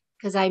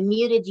 because I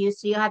muted you.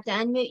 So you'll have to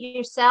unmute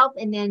yourself.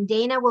 And then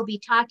Dana will be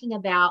talking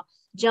about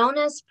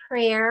Jonah's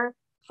prayer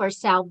for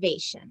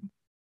salvation.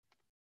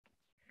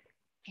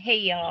 Hey,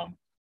 y'all.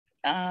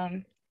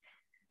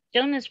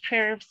 Jonah's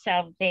prayer of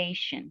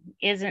salvation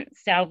isn't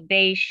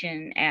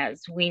salvation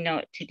as we know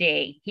it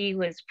today. He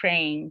was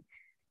praying,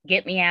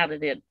 get me out of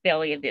the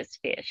belly of this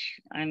fish.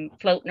 I'm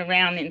floating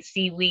around in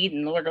seaweed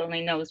and Lord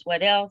only knows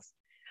what else.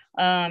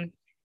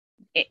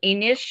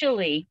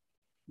 Initially,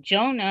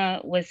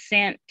 Jonah was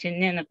sent to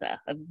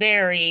Nineveh, a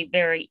very,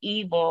 very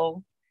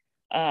evil,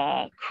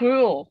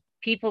 cruel,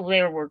 people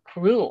there were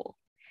cruel,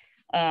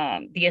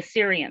 the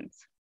Assyrians.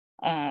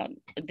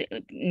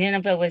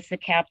 Nineveh was the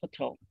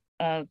capital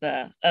of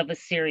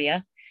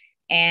Assyria,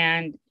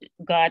 and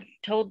God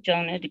told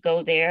Jonah to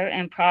go there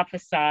and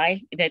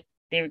prophesy that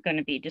they're going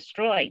to be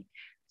destroyed.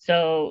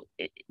 So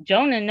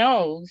Jonah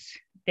knows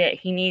that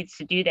he needs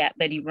to do that,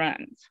 but he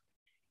runs,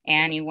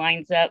 and he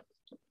winds up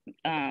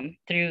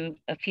through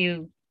a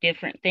few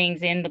different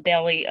things in the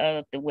belly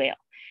of the whale.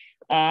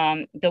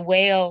 The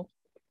whale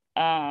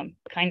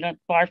kind of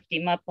barfed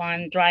him up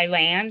on dry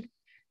land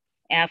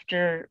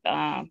after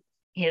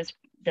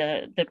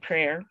the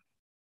prayer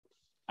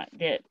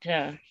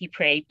that he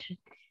prayed.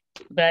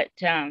 But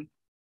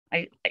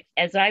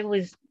as I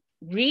was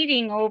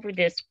reading over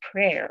this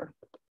prayer,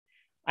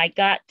 I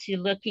got to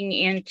looking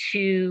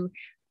into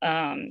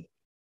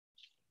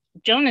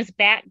Jonah's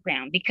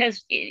background,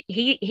 because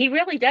he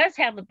really does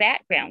have a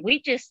background.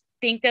 We just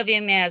think of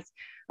him as,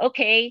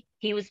 okay,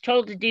 he was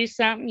told to do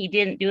something, he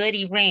didn't do it,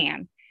 he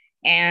ran,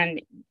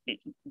 and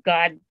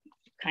God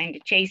kind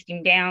of chased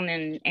him down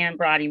and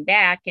brought him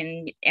back.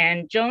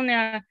 And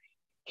Jonah,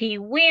 he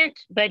went,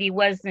 but it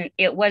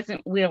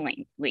wasn't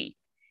willingly.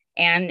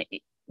 And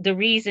the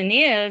reason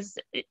is,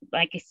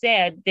 like I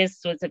said, this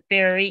was a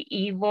very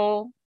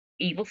evil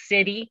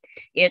city.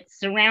 It's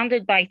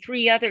surrounded by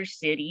 3 other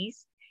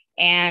cities,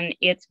 and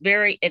it's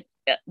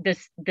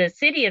the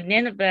city of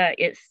Nineveh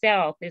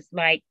itself is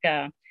like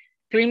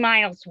 3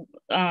 miles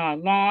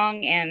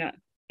long and 1.5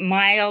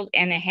 miles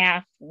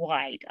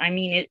wide. I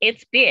mean,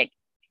 it's big,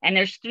 and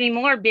there's 3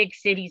 more big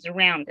cities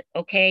around it.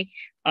 Okay,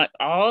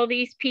 all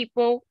these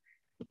people,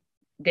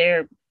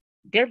 they're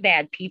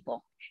bad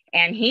people,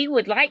 and he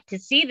would like to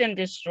see them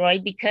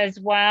destroyed, because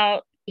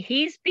while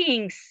he's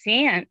being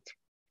sent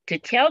to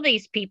tell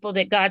these people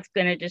that God's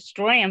going to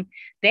destroy them,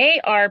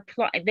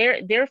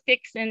 they're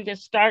fixing to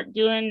start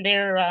doing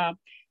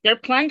they're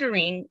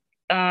plundering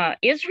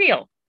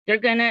Israel. They're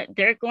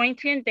going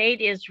to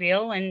invade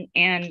Israel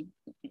and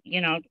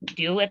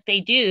do what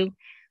they do.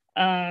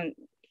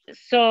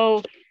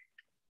 So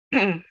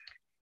in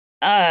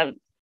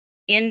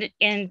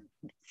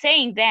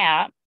saying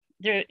that,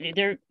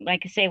 they're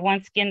like I say,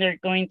 once again,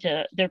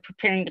 they're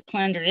preparing to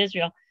plunder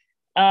Israel.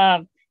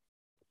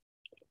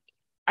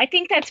 I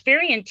think that's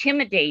very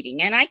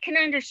intimidating, and I can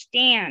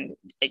understand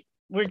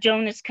where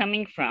Jonah's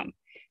coming from.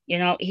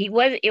 It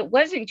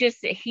wasn't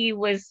just that he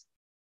was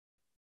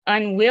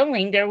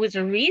unwilling. There was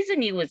a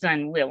reason he was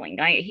unwilling.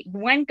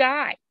 One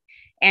guy,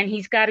 and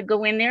he's got to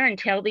go in there and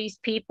tell these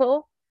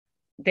people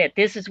that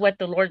this is what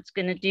the Lord's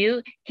going to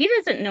do. He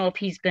doesn't know if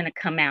he's going to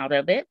come out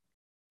of it.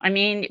 I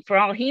mean, for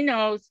all he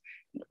knows,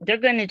 they're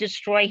going to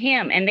destroy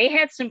him. And they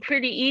had some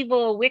pretty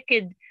evil,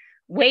 wicked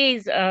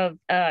ways of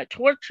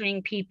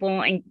torturing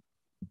people and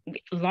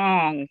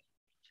long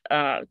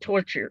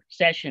torture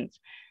sessions.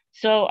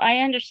 So I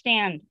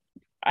understand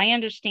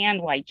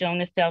why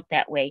Jonah felt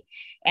that way.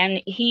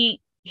 And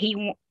he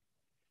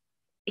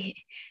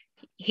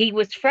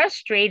was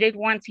frustrated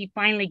once he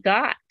finally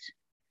got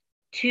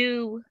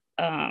to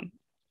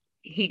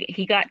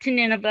he got to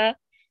Nineveh.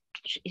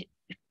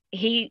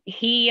 He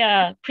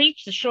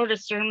preached the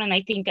shortest sermon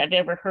I think I've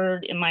ever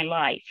heard in my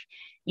life.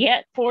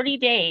 Yet 40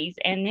 days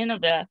and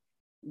Nineveh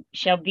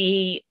shall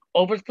be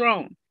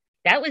overthrown.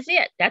 That was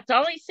it. That's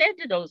all he said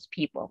to those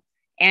people.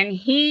 And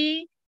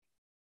he,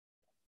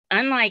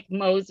 unlike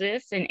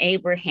Moses and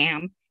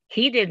Abraham,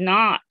 he did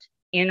not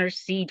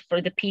intercede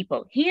for the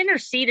people. He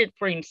interceded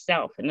for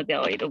himself in the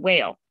belly of the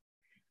whale.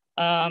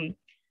 And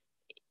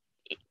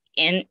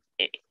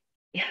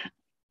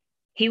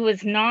he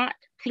was not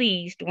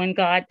pleased when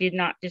God did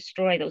not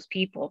destroy those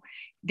people.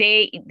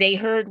 They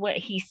heard what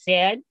he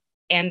said,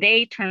 and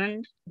they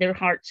turned their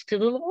hearts to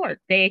the Lord.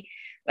 They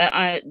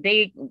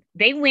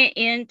went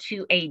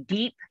into a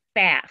deep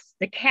fast.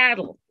 The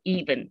cattle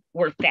even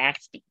were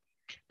fasting.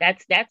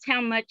 That's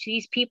how much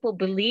these people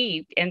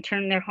believed and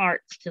turned their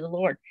hearts to the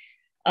Lord.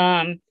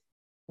 I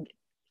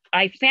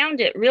found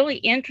it really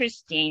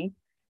interesting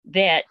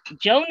that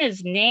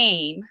Jonah's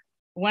name,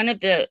 one of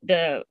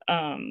the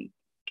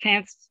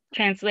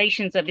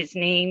translations of his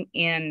name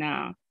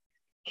in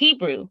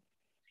Hebrew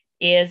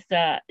is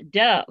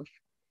dove,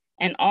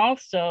 and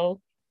also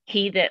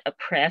he that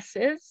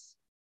oppresses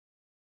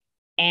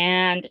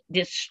and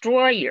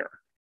destroyer.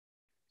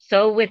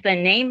 So with a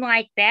name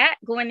like that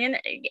going in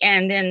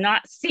and then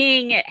not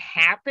seeing it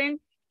happen,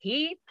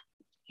 he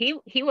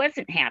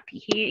wasn't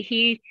happy.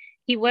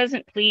 He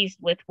wasn't pleased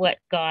with what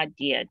God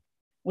did,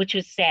 which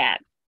was sad.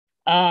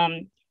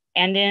 And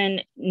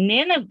then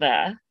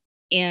Nineveh,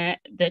 in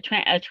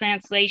a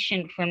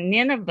translation from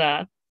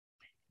Nineveh,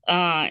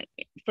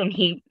 from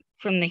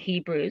the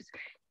Hebrews,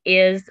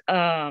 is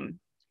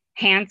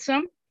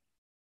handsome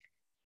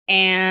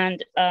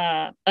and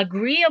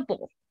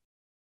agreeable.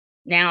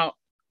 Now,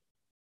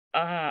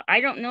 I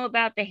don't know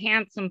about the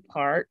handsome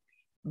part,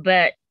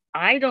 but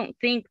I don't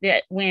think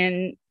that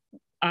when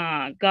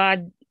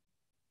God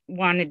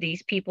wanted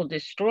these people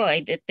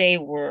destroyed, that they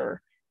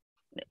were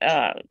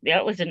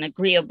that was an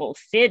agreeable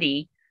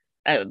city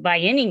by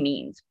any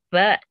means.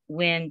 But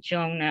when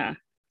Jonah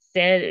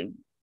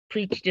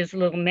preached his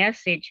little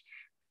message,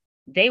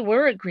 they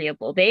were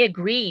agreeable. They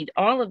agreed.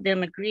 All of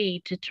them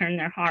agreed to turn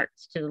their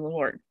hearts to the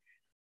Lord.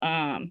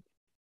 I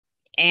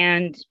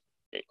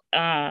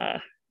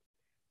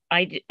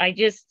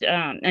just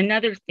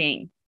another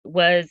thing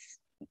was,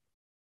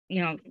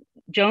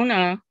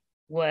 Jonah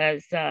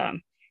was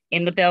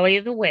in the belly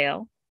of the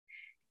whale.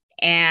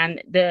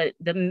 And the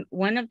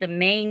one of the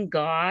main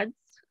gods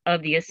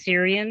of the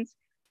Assyrians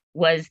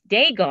was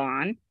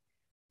Dagon,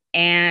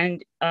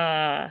 and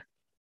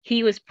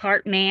he was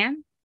part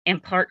man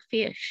and part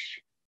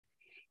fish.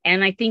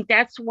 And I think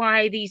that's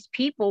why these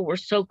people were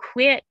so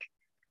quick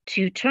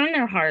to turn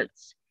their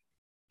hearts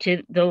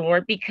to the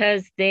Lord,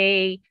 because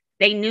they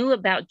knew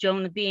about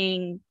Jonah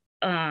being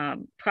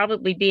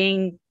probably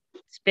being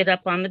spit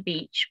up on the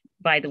beach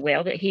by the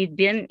whale, that he'd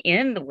been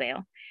in the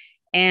whale.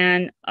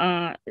 And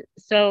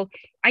so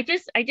I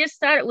just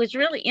thought it was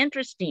really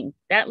interesting,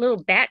 that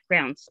little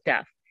background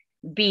stuff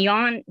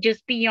beyond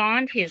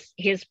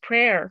his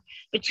prayer.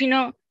 But you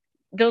know,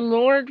 the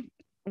Lord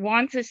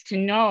wants us to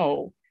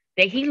know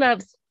that he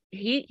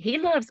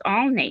loves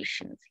all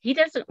nations. He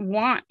doesn't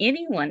want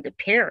anyone to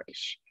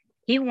perish.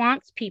 He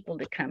wants people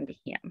to come to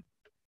him.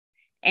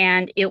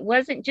 And it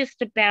wasn't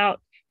just about,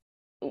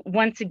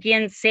 once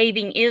again,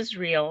 saving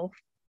Israel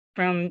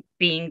from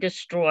being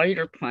destroyed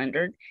or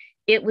plundered.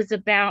 It was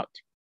about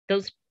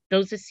those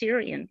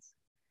Assyrians.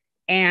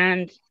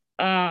 And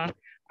I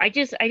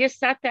just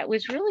thought that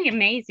was really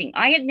amazing.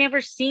 I had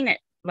never seen it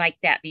like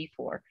that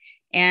before.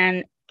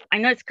 And I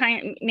know it's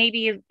kind of,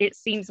 maybe it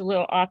seems a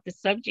little off the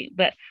subject,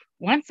 but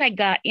once I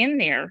got in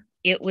there,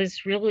 it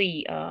was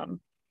really,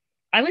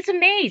 I was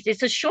amazed.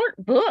 It's a short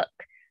book.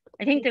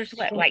 I think there's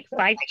like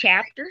 5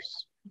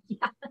 chapters.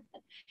 Yeah.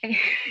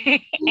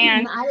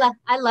 And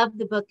I love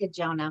the book of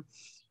Jonah.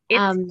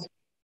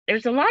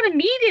 There's a lot of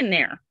meat in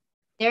there.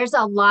 There's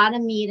a lot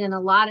of meat and a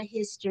lot of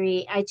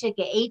history. I took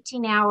an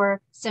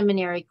 18-hour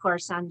seminary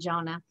course on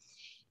Jonah,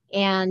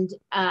 and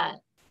I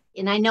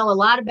know a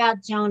lot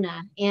about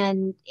Jonah.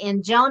 And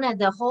Jonah,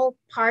 the whole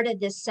part of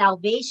this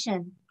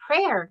salvation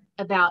prayer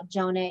about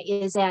Jonah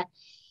is that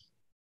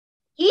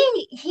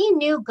he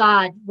knew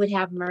God would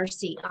have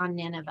mercy on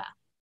Nineveh.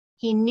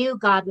 He knew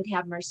God would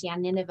have mercy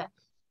on Nineveh.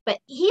 But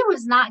he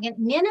was not going.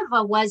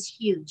 Nineveh was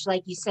huge,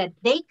 like you said.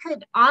 They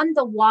could, on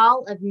the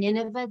wall of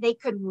Nineveh, they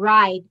could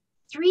ride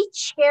 3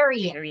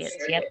 chariots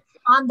yep.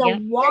 on the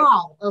Yep.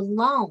 wall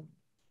alone,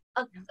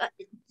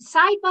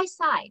 side by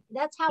side.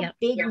 That's how Yep.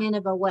 big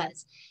Nineveh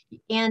was.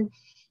 And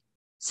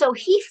so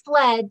he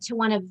fled to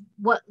one of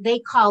what they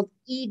called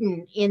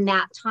Eden in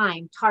that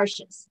time,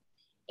 Tarshish.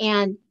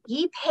 And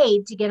he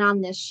paid to get on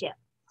this ship.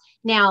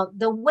 Now,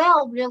 the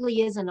whale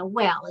really isn't a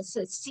whale. It's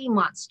a sea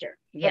monster.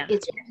 Yeah.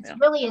 It's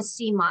really a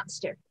sea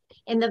monster.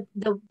 And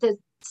the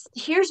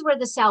here's where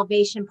the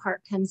salvation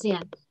part comes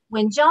in.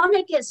 When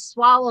Jonah gets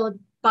swallowed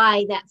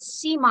by that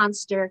sea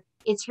monster,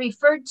 it's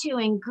referred to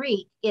in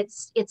Greek.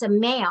 It's a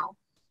male.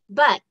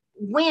 But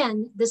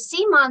when the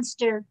sea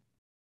monster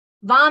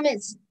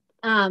vomits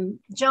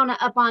Jonah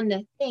up on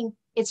the thing,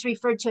 it's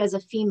referred to as a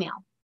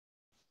female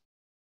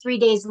 3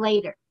 days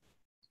later.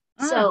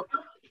 So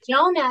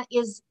Jonah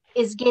is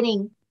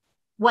getting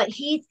what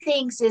he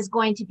thinks is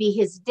going to be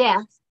his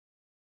death,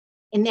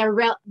 and they're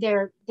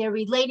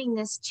relating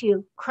this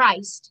to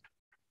Christ.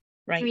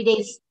 Right. 3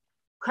 days,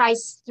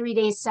 Christ, 3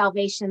 days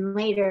salvation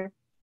later.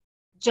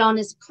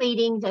 Jonah's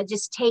pleading to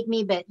just take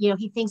me, but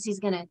he thinks he's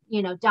gonna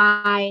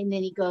die, and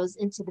then he goes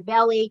into the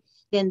belly.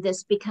 Then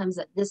this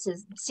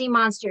is sea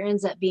monster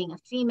ends up being a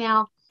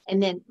female,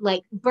 and then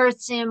like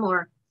births him,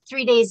 or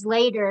 3 days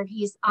later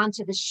he's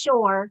onto the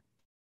shore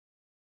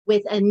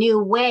with a new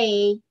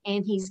way,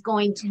 and he's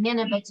going to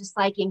Nineveh, just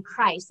like in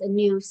Christ, a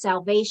new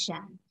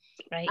salvation.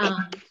 Right.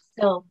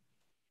 So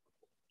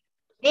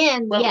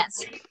then,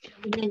 yes.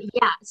 And then,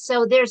 yeah.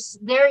 So there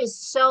is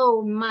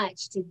so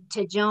much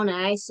to Jonah.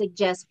 I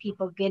suggest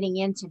people getting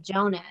into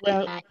Jonah.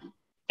 Well,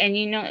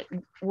 and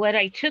what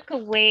I took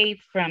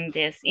away from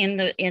this in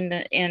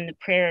the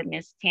prayer,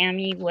 Miss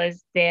Tammy,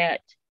 was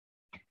that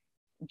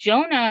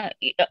Jonah,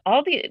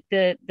 all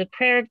the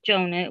prayer of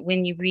Jonah,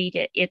 when you read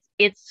it,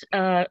 it's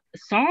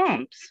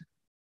Psalms.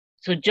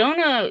 So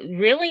Jonah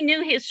really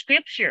knew his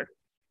scripture.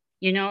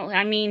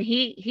 I mean,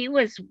 he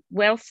was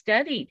well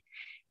studied,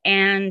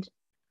 and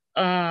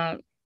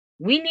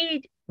we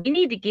need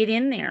to get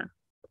in there.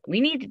 We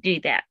need to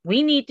do that.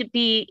 We need to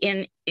be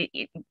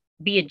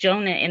a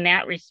Jonah in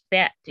that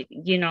respect. To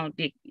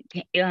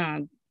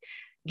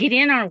get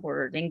in our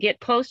word and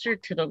get closer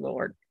to the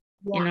Lord.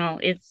 Yeah.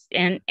 It's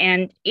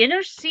and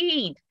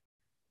intercede,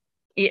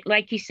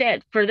 like you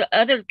said, for the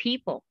other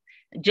people.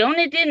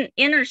 Jonah didn't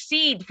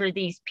intercede for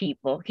these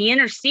people. He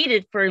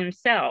interceded for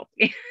himself.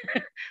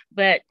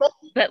 but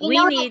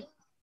we need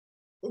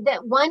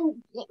that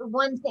one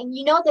thing.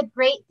 The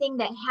great thing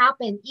that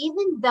happened,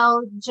 even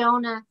though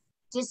Jonah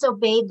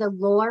disobeyed the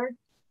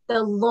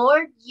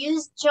Lord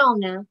used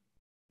Jonah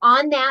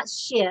on that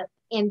ship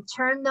and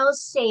turned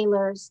those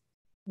sailors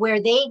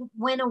where they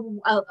went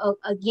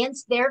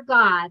against their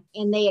God,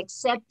 and they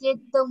accepted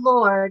the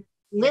Lord,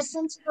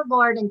 listened to the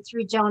Lord, and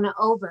threw Jonah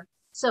over.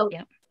 So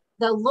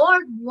the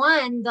Lord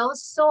won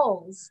those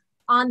souls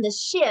on the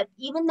ship,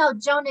 even though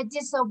Jonah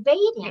disobeyed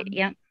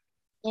him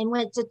and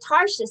went to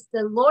Tarshish.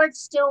 The Lord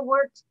still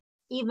worked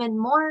even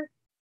more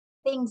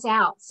things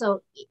out.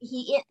 So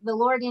the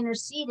Lord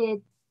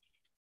interceded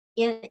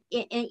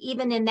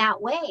even in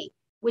that way.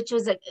 which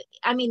was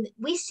I mean,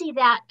 we see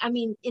that. I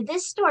mean,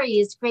 this story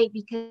is great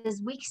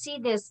because we see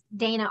this,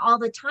 Dana, all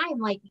the time,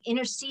 like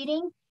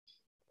interceding.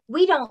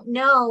 We don't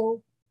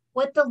know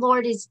what the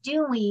Lord is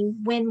doing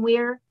when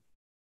we're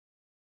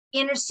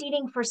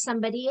interceding for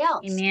somebody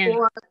else. Amen.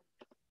 Or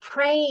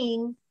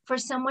praying for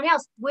someone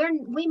else.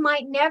 We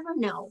might never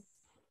know.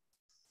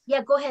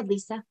 Yeah, go ahead,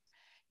 Lisa.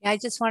 Yeah, I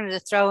just wanted to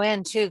throw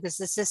in too, because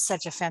this is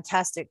such a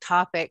fantastic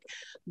topic,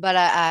 but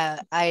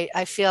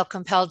I feel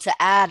compelled to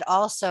add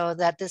also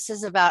that this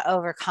is about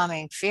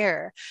overcoming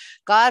fear.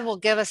 God will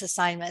give us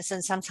assignments,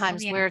 and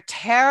sometimes we're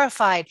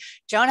terrified.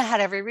 Jonah had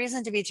every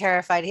reason to be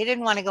terrified. He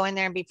didn't want to go in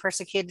there and be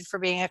persecuted for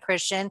being a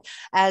Christian,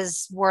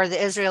 as were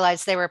the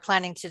Israelites they were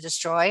planning to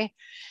destroy.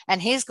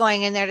 And he's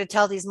going in there to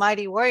tell these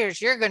mighty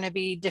warriors, you're going to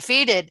be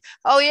defeated.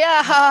 Oh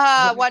yeah,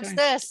 ha, ha, watch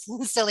this,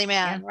 silly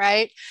man,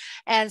 right?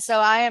 And so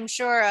I am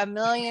sure a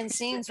million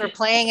scenes were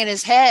playing in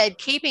his head,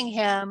 keeping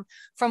him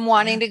from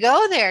wanting to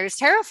go there. He's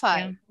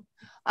terrified.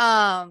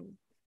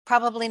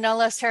 Probably no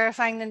less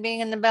terrifying than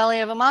being in the belly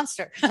of a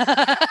monster.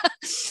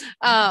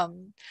 But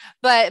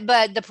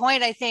the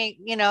point, I think,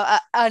 you know,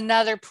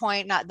 another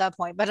point, not the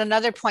point, but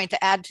another point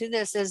to add to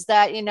this is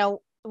that, you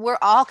know, we're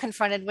all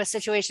confronted with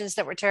situations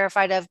that we're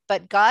terrified of,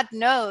 but God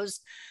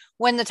knows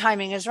when the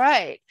timing is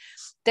right.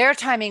 Their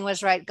timing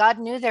was right. God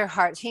knew their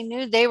hearts. He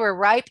knew they were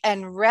ripe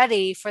and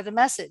ready for the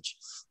message.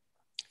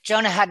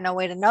 Jonah had no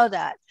way to know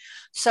that.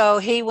 So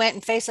he went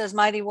and faced those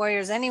mighty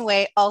warriors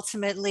anyway,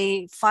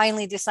 ultimately,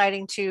 finally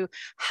deciding to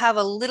have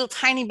a little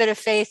tiny bit of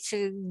faith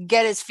to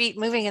get his feet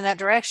moving in that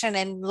direction.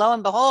 And lo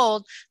and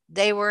behold,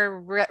 they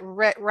were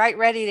right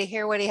ready to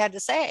hear what he had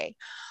to say.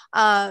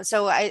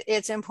 So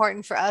it's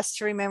important for us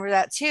to remember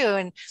that too.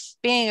 And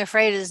being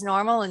afraid is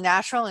normal and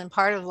natural and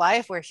part of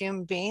life. We're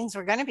human beings.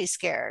 We're going to be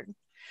scared.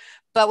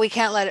 But we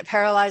can't let it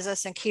paralyze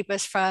us and keep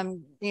us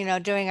from, you know,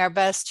 doing our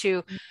best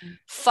to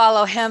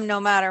follow him no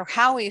matter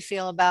how we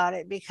feel about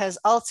it, because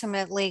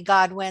ultimately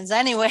God wins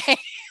anyway.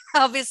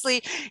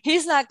 Obviously,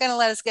 he's not going to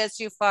let us get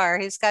too far.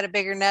 He's got a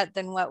bigger net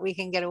than what we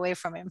can get away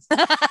from him.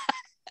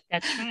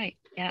 That's right.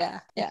 Yeah.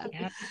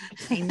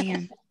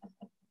 Amen.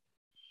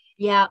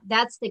 Yeah,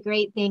 that's the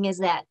great thing is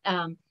that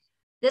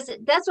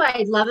that's what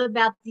I love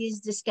about these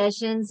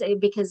discussions,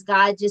 because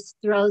God just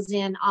throws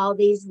in all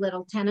these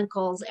little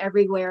tentacles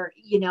everywhere,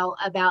 you know,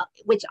 about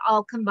which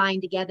all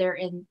combine together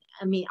and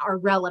I mean are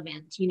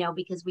relevant, you know,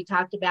 because we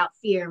talked about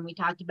fear and we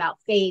talked about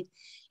faith,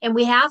 and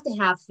we have to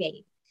have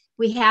faith.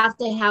 We have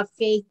to have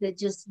faith that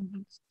just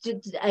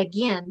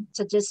again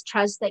to just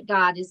trust that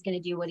God is going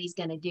to do what he's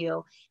going to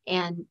do.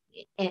 And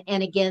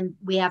again,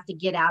 we have to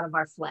get out of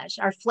our flesh.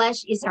 Our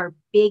flesh is our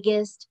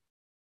biggest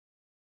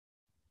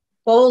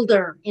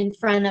boulder in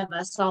front of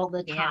us all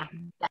the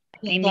time.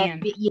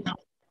 Amen. You know,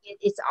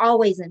 it's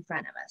always in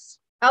front of us.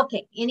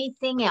 Okay,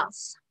 anything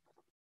else?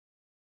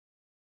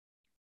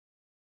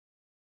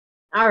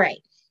 All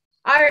right.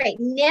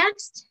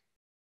 Next,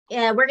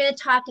 we're going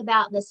to talk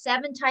about the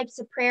 7 types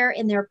of prayer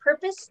and their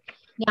purpose.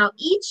 Now,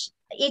 each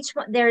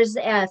one, there's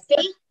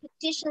faith,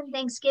 petition,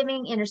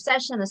 thanksgiving,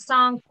 intercession, a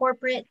song,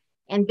 corporate,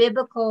 and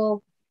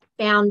biblical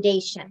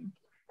foundation.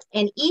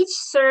 And each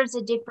serves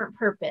a different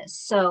purpose.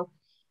 So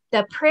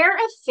the prayer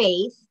of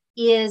faith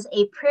is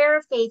a prayer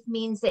of faith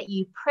means that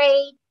you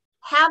pray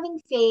having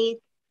faith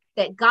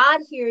that God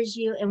hears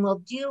you and will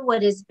do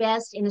what is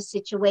best in a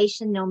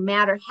situation, no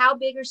matter how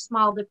big or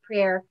small the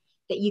prayer,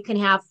 that you can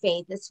have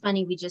faith. It's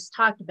funny, we just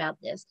talked about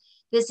this.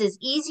 This is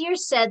easier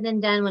said than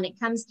done when it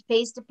comes to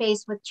face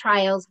with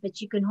trials,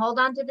 but you can hold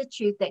on to the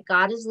truth that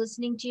God is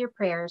listening to your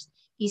prayers.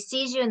 He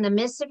sees you in the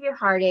midst of your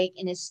heartache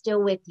and is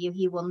still with you.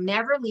 He will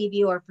never leave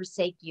you or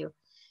forsake you.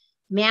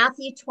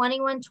 Matthew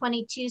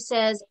 21:22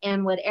 says,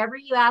 and whatever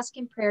you ask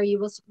in prayer, you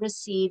will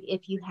receive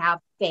if you have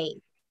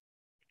faith.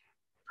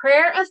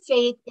 Prayer of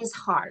faith is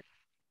hard.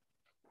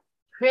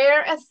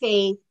 Prayer of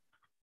faith,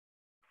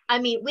 I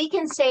mean, we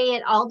can say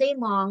it all day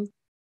long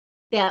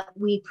that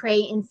we pray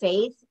in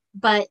faith,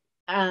 but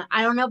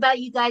I don't know about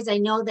you guys. I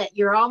know that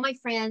you're all my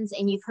friends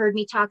and you've heard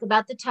me talk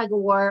about the tug of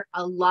war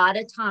a lot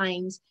of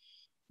times,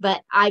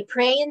 but I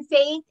pray in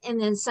faith,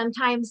 and then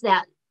sometimes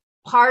that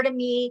part of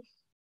me,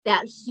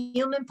 that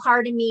human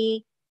part of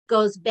me,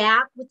 goes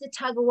back with the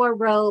tug of war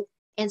rope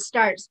and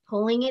starts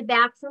pulling it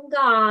back from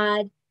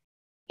God.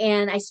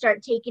 And I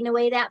start taking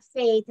away that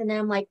faith. And then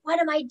I'm like, what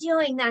am I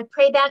doing? Then I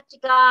pray back to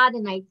God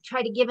and I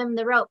try to give him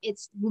the rope.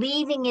 It's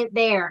leaving it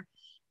there.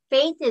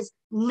 Faith is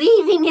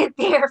leaving it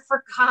there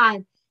for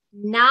God,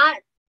 not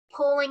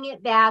pulling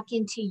it back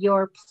into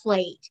your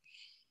plate.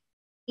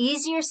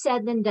 Easier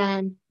said than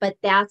done, but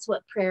that's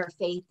what prayer of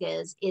faith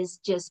is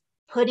just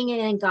putting it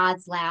in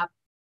God's lap,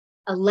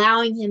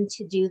 allowing him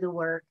to do the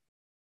work,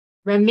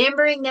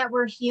 remembering that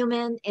we're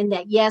human and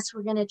that, yes,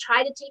 we're going to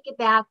try to take it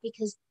back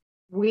because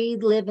we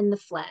live in the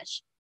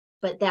flesh,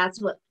 but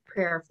that's what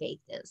prayer of faith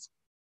is.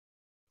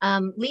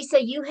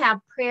 Lisa, you have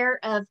prayer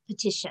of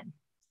petition.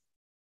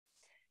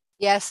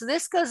 Yeah, so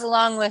this goes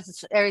along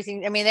with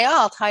everything. I mean, they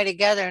all tie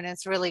together and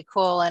it's really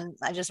cool. And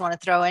I just want to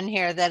throw in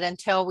here that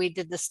until we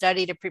did the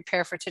study to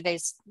prepare for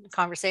today's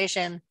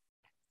conversation,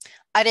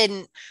 I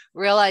didn't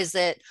realize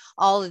that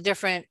all the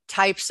different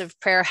types of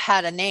prayer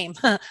had a name.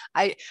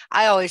 I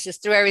always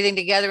just threw everything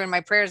together in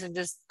my prayers and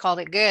just called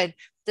it good.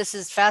 This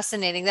is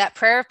fascinating. That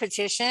prayer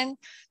petition,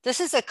 this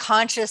is a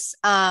conscious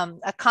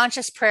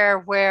prayer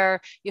where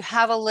you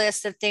have a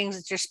list of things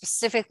that you're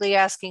specifically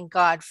asking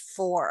God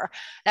for.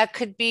 That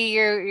could be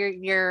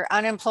you're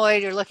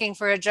unemployed, you're looking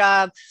for a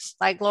job.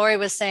 Like Lori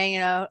was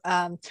saying,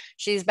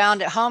 she's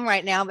bound at home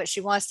right now, but she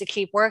wants to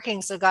keep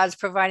working. So God's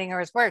providing her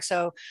with work.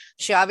 So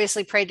she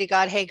obviously prayed to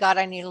God, hey, God,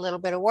 I need a little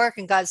bit of work.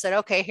 And God said,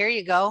 okay, here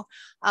you go.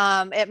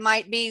 It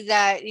might be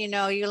that,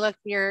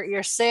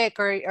 you're sick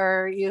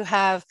or you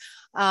have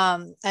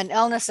an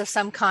illness of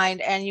some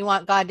kind and you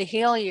want God to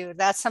heal you.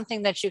 That's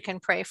something that you can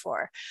pray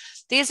for.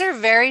 These are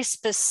very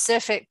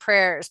specific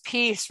prayers: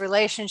 peace,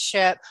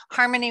 relationship,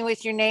 harmony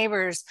with your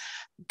neighbors,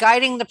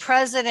 guiding the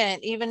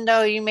president, even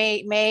though you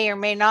may or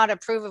may not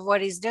approve of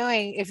what he's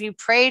doing. If you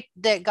pray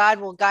that God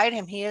will guide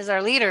him, he is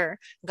our leader.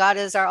 God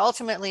is our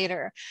ultimate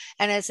leader.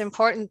 And it's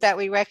important that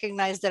we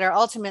recognize that our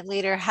ultimate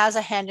leader has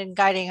a hand in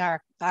guiding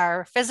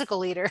our physical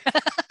leader.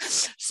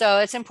 So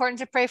it's important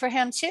to pray for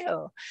him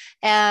too.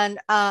 And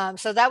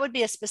so that would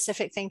be a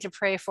specific thing to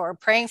pray for.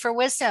 Praying for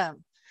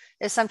wisdom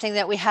is something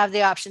that we have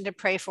the option to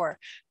pray for.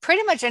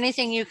 Pretty much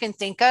anything you can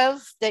think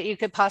of that you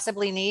could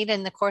possibly need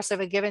in the course of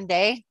a given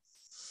day,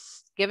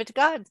 give it to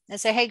God and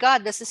say, hey,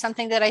 God, this is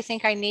something that I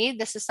think I need.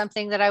 This is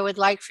something that I would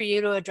like for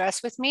you to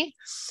address with me.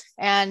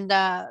 And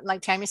like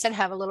Tammy said,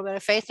 have a little bit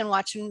of faith and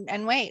watch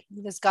and wait,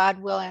 because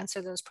God will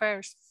answer those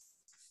prayers.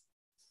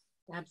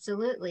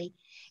 Absolutely.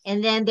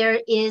 And then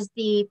there is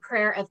the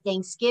prayer of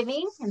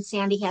thanksgiving, and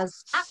Sandy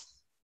has that.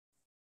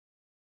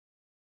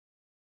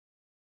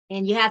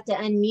 And you have to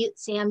unmute,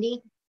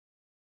 Sandy.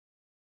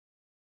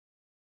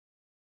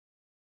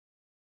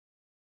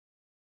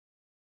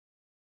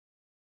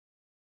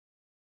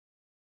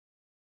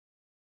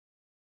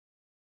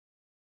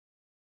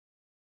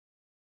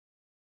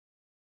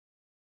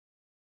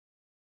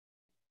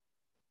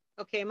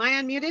 Okay, am I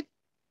unmuted?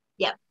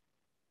 Yep.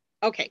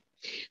 Okay,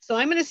 so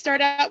I'm going to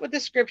start out with the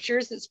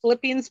scriptures. It's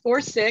Philippians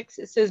 4:6.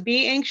 It says,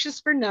 be anxious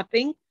for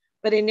nothing,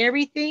 but in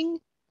everything,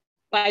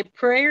 by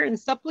prayer and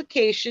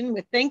supplication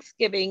with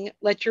thanksgiving,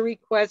 let your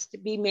request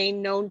be made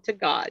known to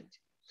God.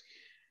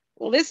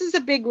 Well, this is a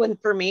big one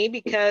for me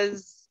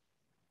because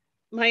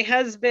my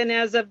husband,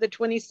 as of the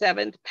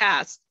 27th,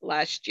 passed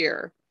last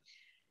year.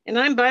 And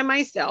I'm by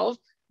myself,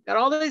 got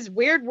all these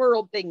weird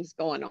world things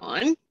going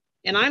on.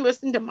 And I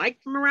listen to Mike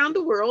from around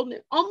the world, and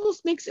it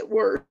almost makes it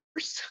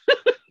worse.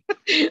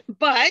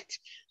 But,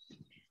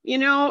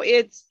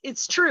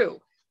 it's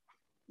true.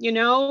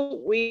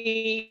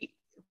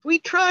 We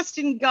trust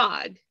in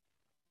God.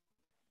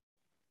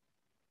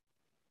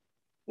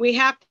 We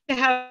have to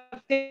have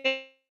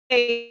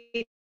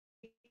faith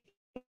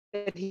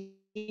that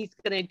he's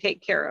going to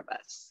take care of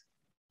us.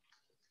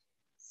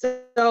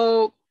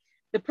 So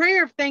the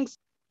prayer of thanks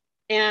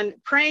and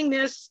praying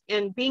this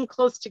and being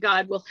close to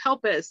God will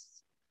help us,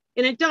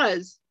 and it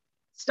does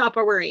stop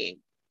our worrying.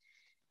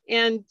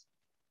 And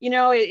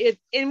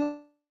and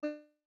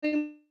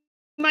we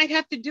might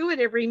have to do it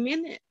every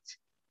minute.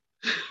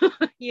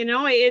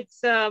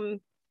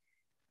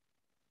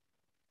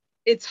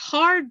 It's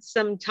hard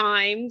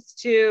sometimes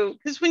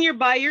because when you're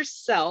by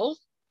yourself,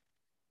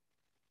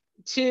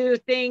 to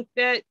think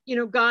that,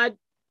 God,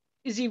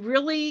 does he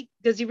really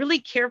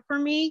care for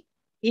me?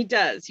 He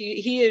does.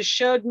 He has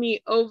showed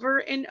me over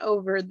and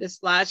over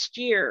this last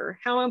year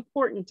how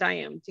important I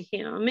am to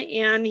him.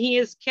 And he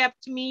has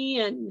kept me,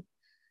 and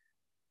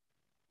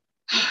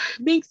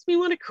makes me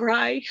want to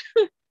cry.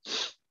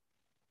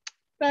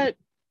 But,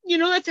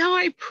 that's how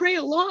I pray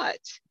a lot.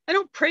 I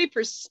don't pray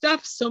for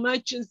stuff so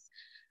much as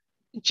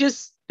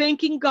just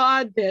thanking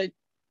God that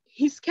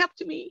he's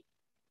kept me.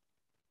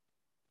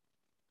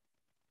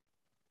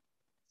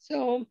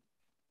 So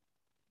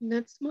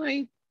that's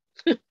my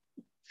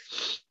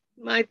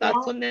my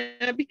thoughts on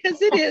that,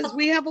 because it is,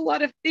 we have a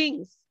lot of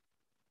things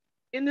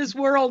in this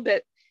world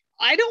that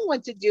I don't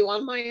want to do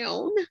on my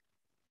own.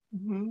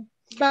 Mm-hmm.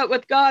 But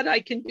with God, I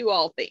can do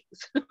all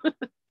things.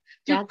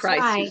 That's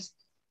Christ. Right.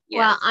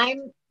 Yes.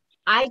 Well,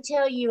 I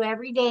tell you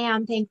every day,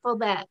 I'm thankful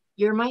that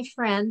you're my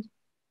friend,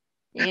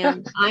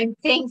 and I'm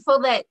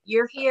thankful that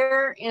you're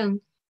here, and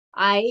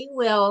I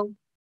will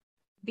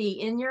be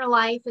in your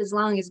life as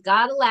long as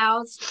God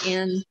allows.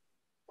 And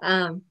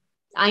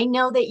I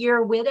know that you're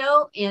a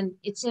widow, and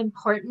it's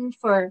important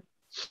for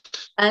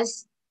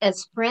us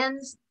as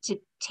friends to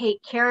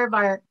take care of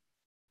our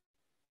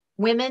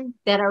women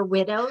that are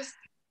widows.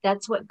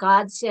 That's what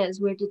God says.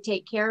 We're to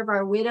take care of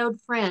our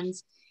widowed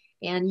friends.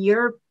 And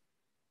you're,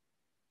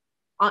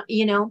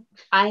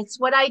 it's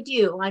what I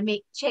do. I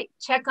make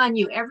check on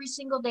you every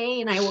single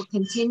day, and I will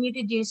continue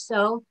to do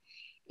so.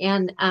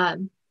 And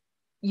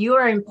you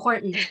are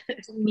important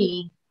to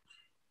me,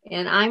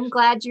 and I'm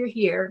glad you're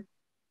here.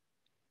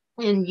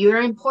 And you're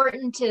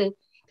important to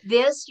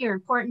this. You're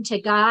important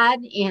to God,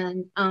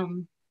 and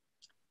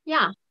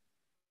yeah.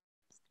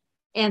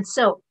 And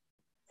so,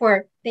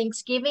 for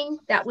Thanksgiving,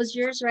 that was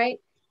yours, right?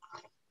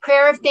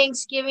 prayer of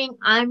thanksgiving.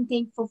 I'm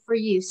thankful for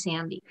you,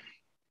 Sandy.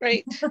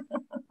 Right.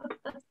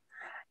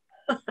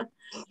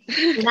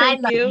 And I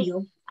love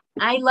you.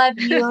 I love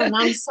you, and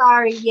I'm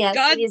sorry. Yes,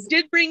 God it is.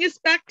 did bring us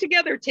back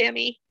together,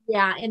 Tammy.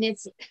 Yeah, and it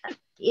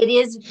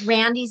is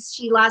Randy's.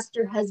 She lost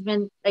her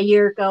husband a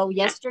year ago,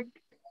 yesterday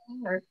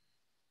or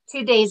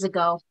 2 days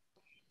ago.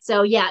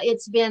 So yeah,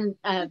 it's been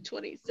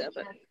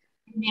 27.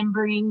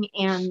 remembering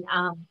and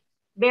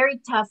very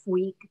tough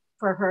week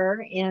for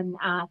her, and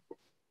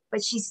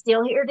but she's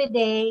still here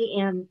today,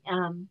 and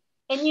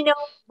you know,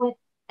 with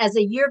as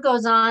a year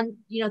goes on,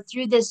 you know,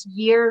 through this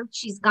year,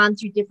 she's gone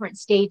through different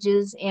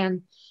stages,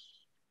 and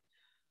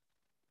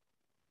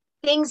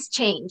things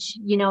change,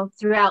 you know,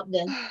 throughout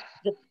the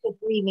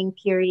grieving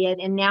period.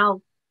 And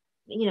now,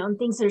 you know,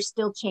 things are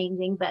still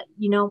changing, but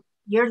you know,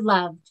 you're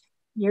loved.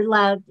 You're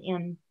loved,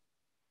 and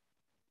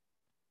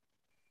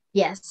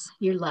yes,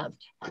 you're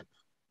loved. Thank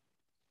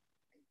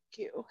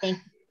you. Thank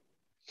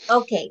you.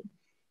 Okay.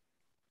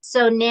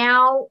 So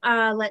now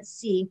let's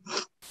see.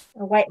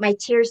 I'll wipe my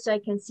tears so I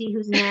can see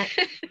who's next.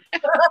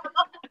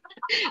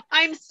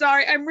 I'm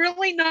sorry. I'm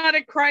really not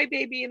a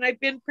crybaby, and I've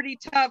been pretty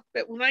tough.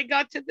 But when I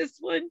got to this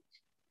one,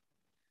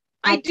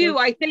 I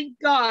thank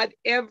God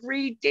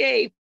every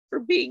day for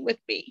being with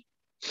me.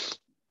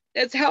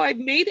 That's how I've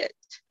made it.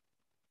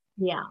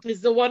 Yeah.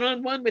 Is the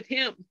one-on-one with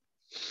him.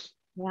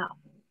 Yeah.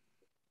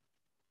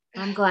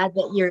 I'm glad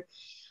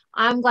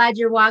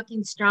you're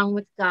walking strong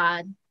with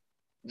God.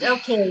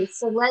 Okay,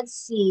 so let's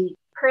see.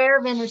 Prayer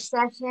of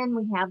intercession.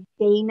 We have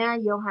Dana.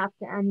 You'll have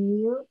to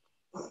unmute.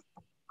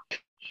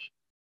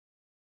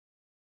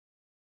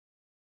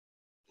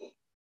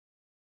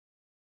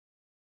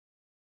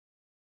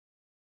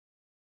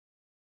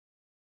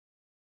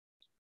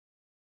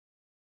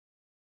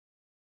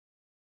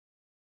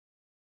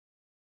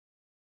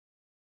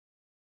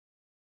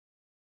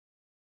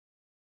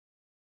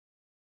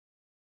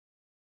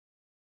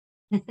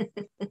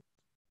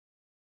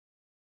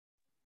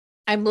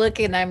 I'm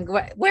looking,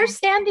 where's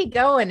Sandy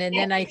going? And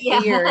then I see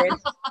her in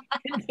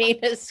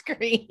Dana's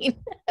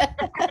screen.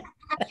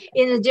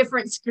 In a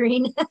different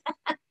screen.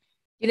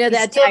 You know,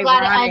 that's still got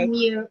to ironic.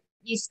 unmute.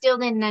 You still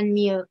didn't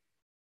unmute.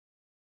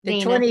 The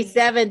Dana.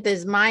 27th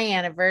is my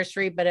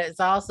anniversary, but it's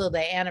also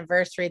the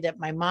anniversary that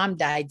my mom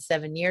died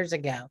 7 years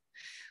ago,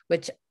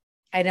 which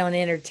I don't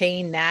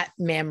entertain that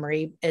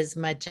memory as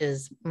much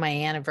as my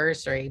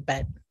anniversary,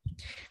 but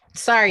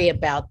sorry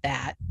about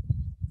that,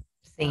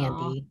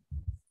 Sandy.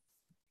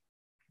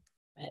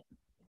 But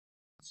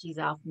she's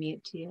off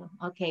mute too.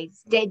 Okay.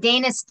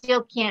 Dana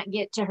still can't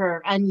get to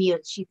her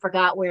unmute. She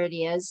forgot where it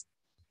is.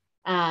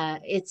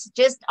 It's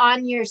just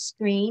on your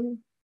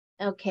screen.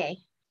 Okay.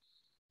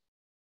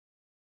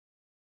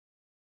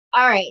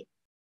 All right.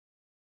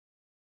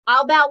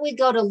 How about we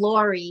go to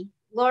Lori?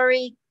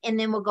 Lori, and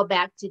then we'll go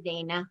back to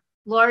Dana.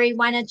 Lori,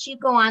 why don't you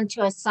go on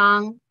to a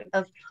song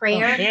of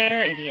prayer? Oh,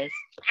 there it is.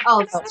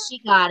 Oh, she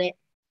got it.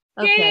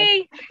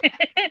 Okay.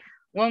 Yay!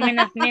 Woman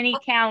of many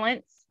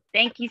talents.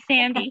 Thank you,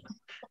 Sandy.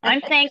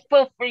 I'm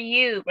thankful for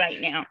you right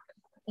now.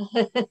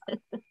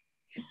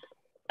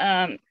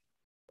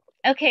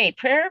 Okay,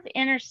 prayer of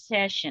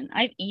intercession.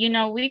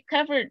 We've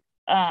covered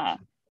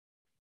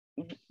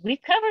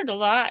a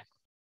lot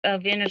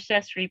of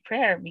intercessory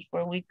prayer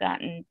before we've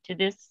gotten to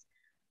this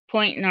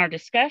point in our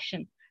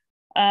discussion.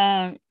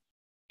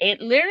 It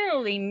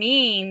literally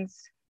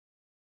means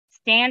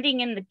standing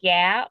in the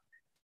gap,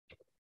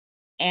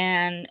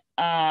 and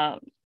the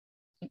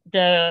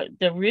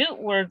root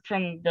word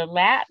from the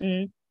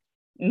Latin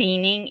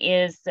meaning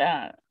is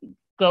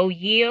go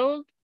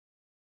yield,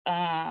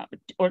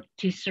 or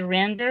to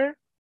surrender,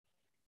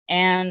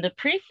 and the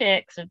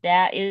prefix of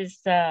that is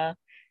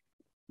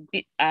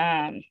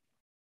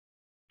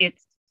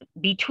it's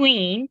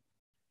between,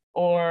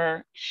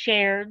 or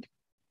shared,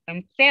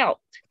 and felt.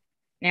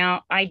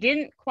 Now, I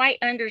didn't quite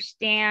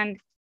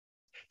understand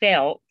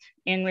felt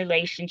in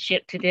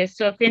relationship to this,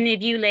 so if any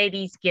of you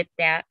ladies get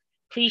that,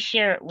 please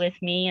share it with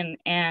me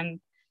and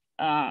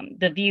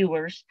the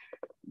viewers.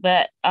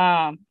 But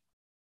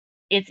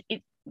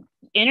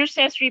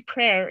intercessory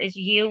prayer is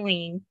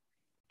yielding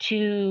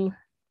to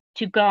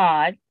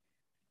God,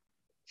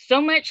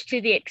 so much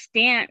to the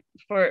extent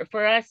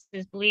for us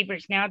as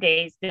believers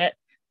nowadays that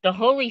the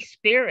Holy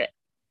Spirit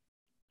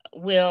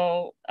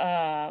will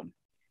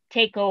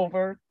take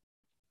over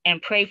and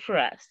pray for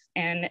us.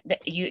 And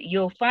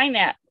you'll find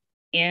that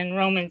in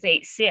Romans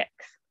 8:6.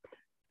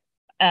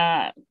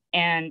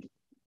 And,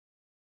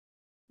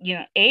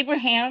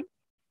 Abraham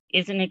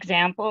is an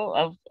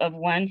example of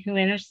one who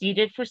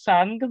interceded for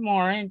Sodom and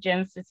Gomorrah in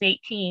Genesis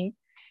 18.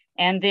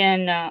 And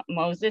then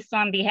Moses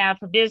on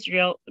behalf of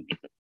Israel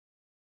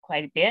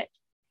quite a bit.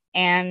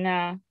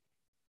 And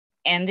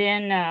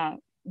then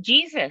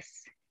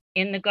Jesus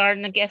in the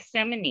Garden of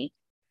Gethsemane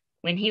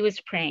when he was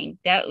praying.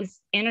 That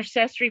was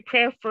intercessory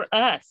prayer for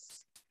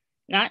us,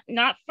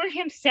 not for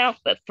himself,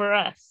 but for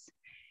us.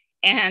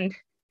 And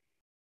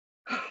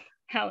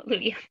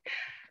hallelujah.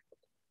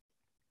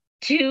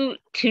 To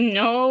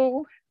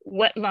know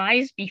what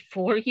lies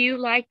before you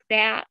like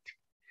that,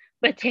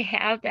 but to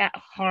have that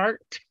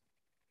heart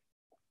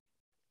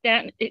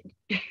that it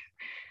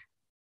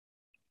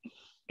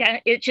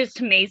just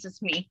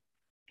amazes me.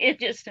 It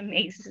just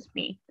amazes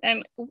me.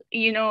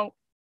 You know,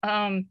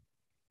 to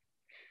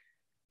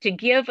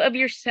give of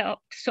yourself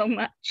so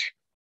much.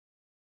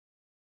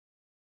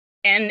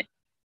 And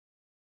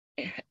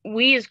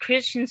we as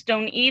Christians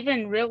don't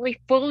even really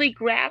fully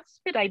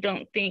grasp it, I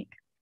don't think.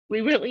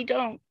 We really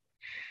don't.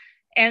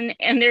 And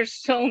there's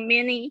so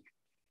many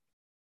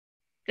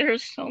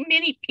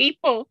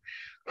people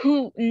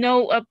who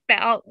know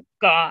about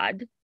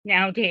God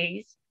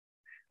nowadays,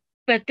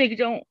 but they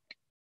don't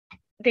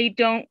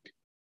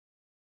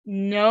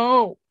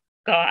know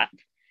God.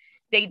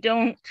 They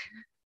don't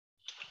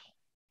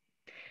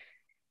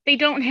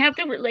have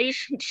the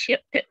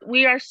relationship that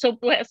we are so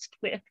blessed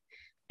with.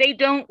 They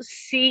don't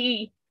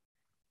see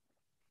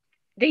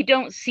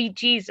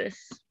Jesus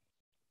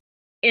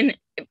in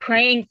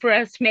praying for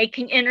us,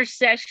 making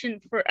intercession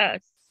for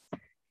us.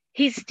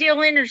 He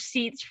still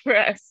intercedes for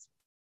us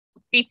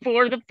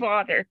before the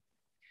Father.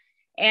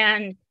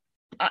 And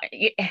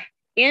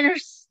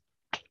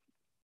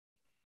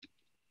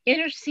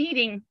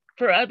interceding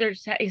for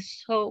others, that is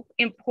so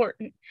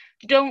important.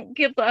 Don't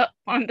give up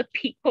on the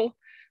people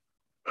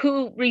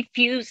who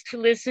refuse to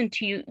listen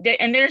to you.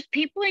 And there's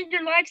people in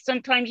your life,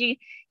 sometimes you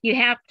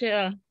have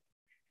to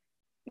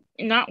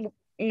not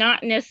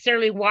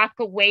necessarily walk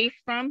away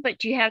from,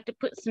 but you have to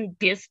put some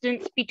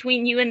distance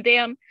between you and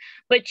them.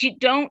 But you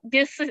don't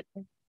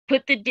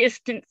put the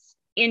distance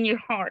in your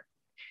heart.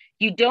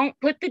 You don't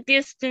put the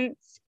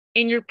distance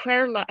in your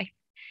prayer life.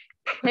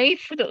 Pray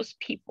for those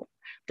people.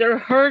 They're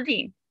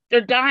hurting.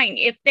 They're dying.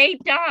 If they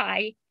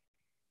die,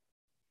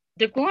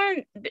 they're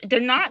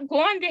not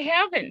going to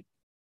heaven.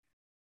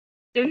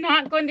 They're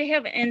not going to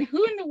heaven. And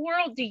who in the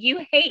world do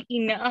you hate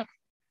enough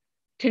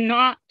to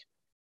not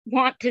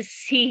want to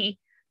see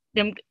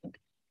them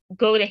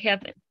go to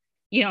heaven?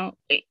 You know,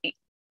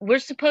 we're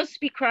supposed to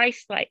be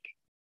Christ-like.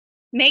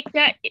 Make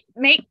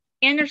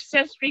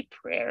intercessory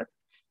prayer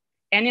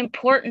an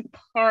important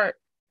part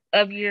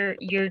of your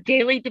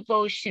daily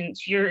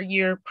devotions,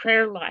 your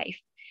prayer life.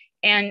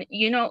 And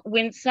you know,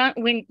 when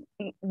someone's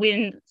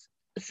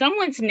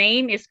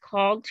name is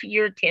called to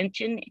your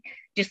attention,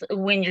 just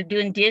when you're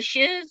doing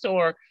dishes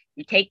or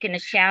you're taking a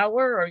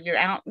shower or you're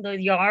out in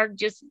the yard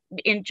just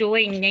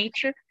enjoying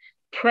nature,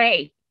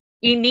 pray.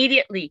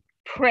 Immediately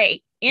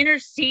pray.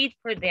 Intercede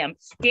for them.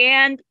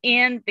 Stand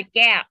in the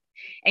gap.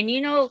 And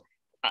you know,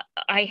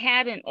 I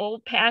had an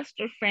old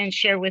pastor friend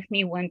share with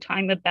me one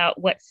time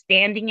about what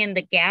standing in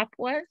the gap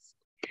was.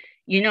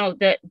 You know,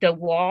 the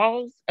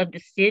walls of the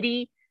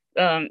city,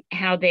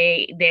 how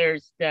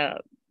there's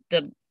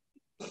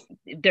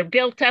they're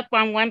built up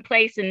on one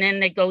place and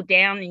then they go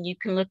down and you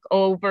can look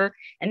over,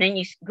 and then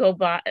you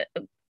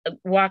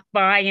walk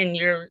by and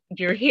you're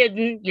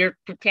hidden, you're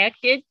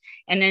protected,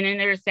 and then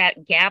there's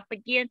that gap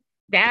again.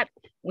 That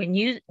when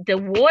the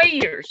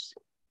warriors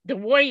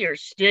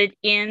stood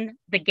in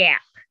the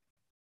gap.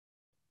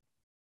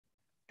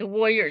 The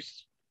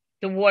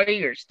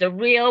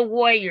real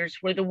warriors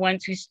were the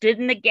ones who stood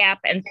in the gap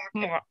and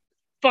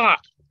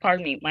fought.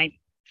 Pardon me, my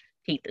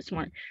teeth this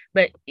morning.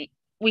 But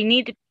we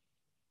need to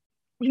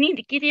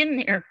get in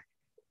there.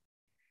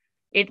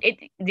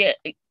 The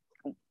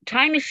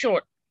time is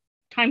short.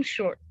 Time's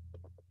short,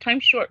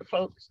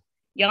 folks.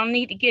 Y'all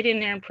need to get in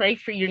there and pray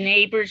for your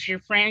neighbors, your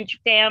friends, your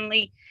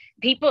family,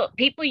 people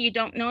you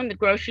don't know in the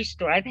grocery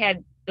store. I've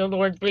had the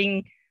Lord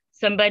bring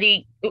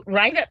somebody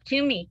right up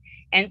to me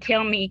and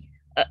tell me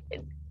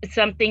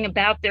something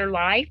about their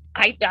life.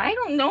 I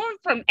don't know them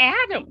from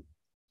Adam,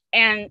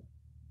 and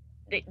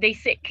they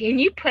said, "Can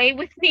you pray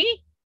with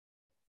me?"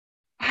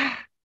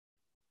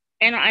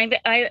 And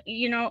I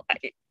you know,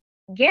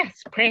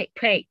 yes, pray.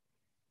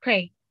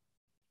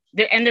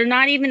 They're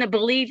not even a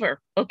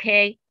believer,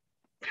 okay?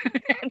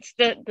 That's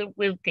the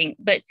weird thing,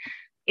 but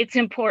it's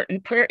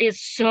important. Prayer is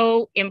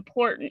so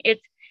important.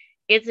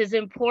 It's as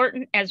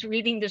important as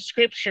reading the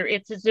scripture.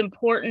 It's as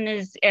important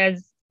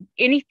as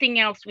anything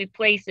else we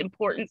place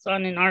importance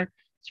on in our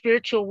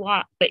spiritual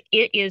walk, but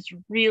it is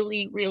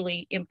really,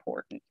 really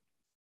important.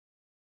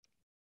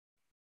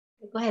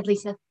 Go ahead,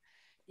 Lisa.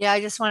 Yeah,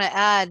 I just want to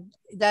add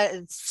that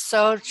it's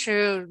so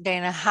true,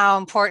 Dana, how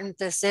important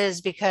this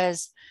is,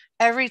 because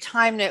every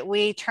time that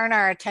we turn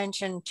our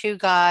attention to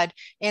God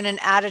in an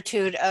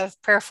attitude of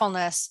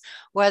prayerfulness,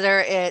 whether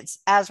it's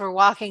as we're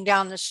walking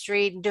down the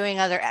street and doing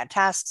other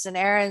tasks and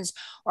errands,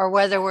 or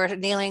whether we're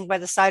kneeling by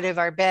the side of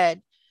our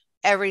bed,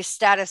 every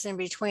status in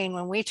between,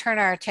 when we turn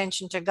our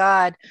attention to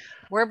God,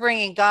 we're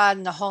bringing God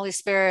and the Holy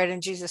Spirit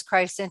and Jesus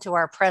Christ into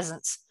our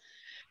presence,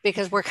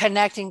 because we're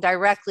connecting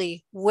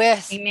directly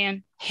with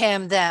Amen.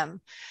 Him, them.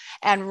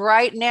 And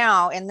right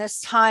now, in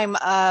this time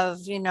of,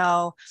 you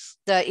know,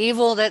 the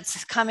evil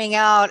that's coming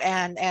out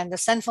and the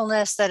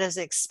sinfulness that is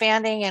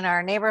expanding in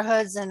our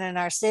neighborhoods and in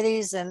our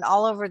cities and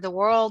all over the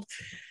world,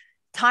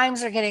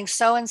 times are getting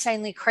so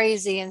insanely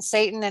crazy, and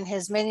Satan and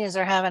his minions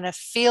are having a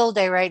field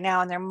day right now,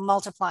 and they're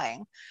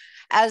multiplying.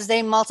 As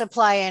they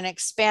multiply and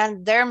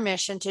expand their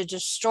mission to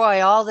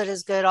destroy all that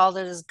is good, all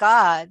that is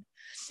God,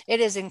 it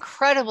is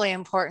incredibly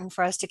important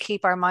for us to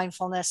keep our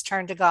mindfulness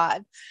turned to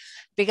God.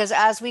 Because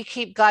as we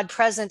keep God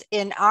present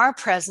in our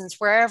presence,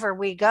 wherever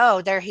we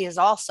go, there he is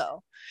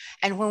also.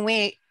 And when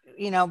we,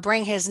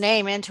 bring his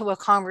name into a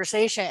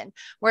conversation,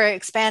 we're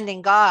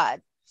expanding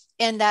God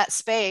in that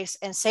space,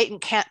 and Satan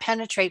can't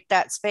penetrate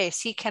that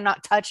space. He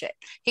cannot touch it.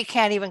 He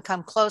can't even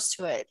come close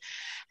to it.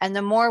 And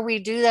the more we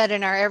do that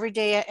in our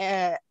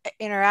everyday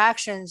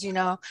interactions,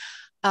 the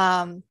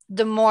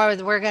more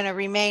we're going to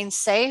remain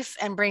safe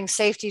and bring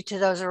safety to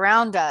those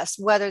around us,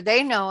 whether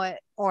they know it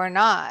or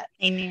not.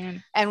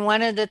 Amen. And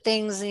one of the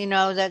things,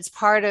 that's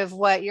part of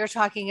what you're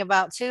talking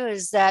about too,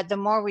 is that the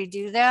more we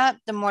do that,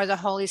 the more the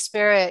Holy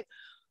Spirit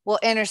will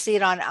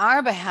intercede on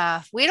our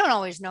behalf. We don't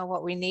always know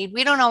what we need.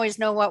 We don't always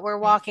know what we're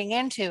walking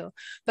into,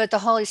 but the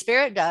Holy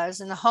Spirit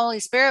does. And the Holy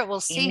Spirit will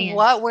see Amen.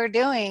 what we're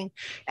doing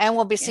and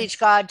will beseech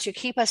God to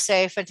keep us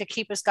safe and to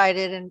keep us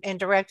guided and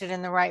directed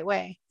in the right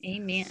way.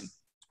 Amen.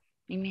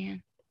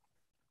 Amen.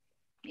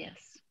 Yes.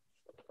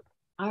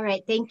 All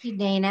right. Thank you,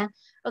 Dana.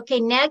 Okay,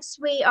 next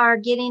we are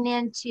getting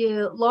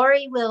into,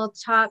 Lori will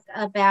talk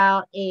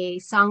about a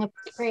song of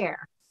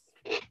prayer.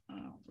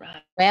 All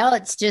right. Well,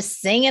 it's just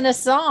singing a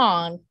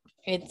song.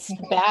 It's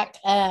back.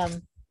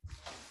 The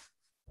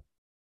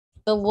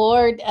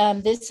Lord,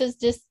 this is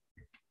just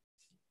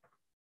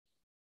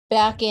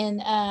back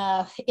in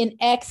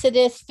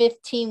Exodus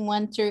 15,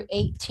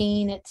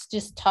 1-18. It's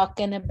just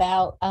talking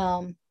about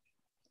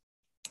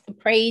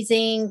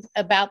praising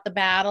about the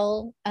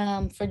battle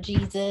for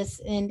Jesus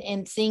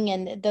and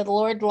singing. The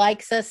Lord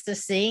likes us to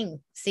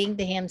sing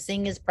to him,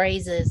 sing his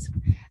praises.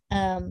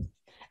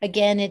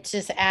 Again, it's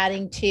just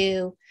adding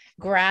to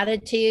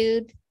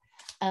gratitude.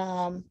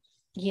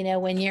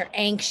 When you're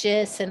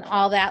anxious and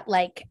all that,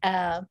 like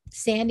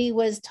Sandy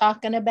was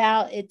talking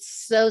about, it's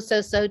so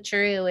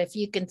true. If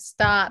you can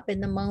stop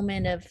in the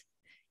moment of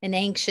an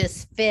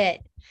anxious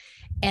fit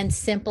and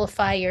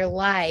simplify your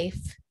life,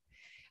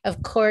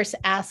 of course,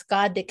 ask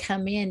God to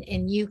come in,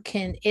 and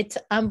it's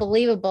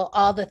unbelievable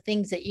all the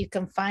things that you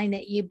can find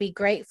that you'd be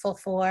grateful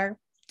for,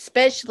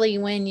 especially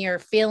when you're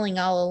feeling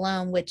all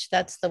alone, which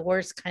that's the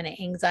worst kind of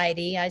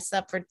anxiety. I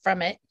suffered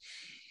from it.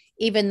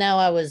 Even though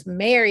I was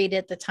married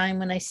at the time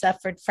when I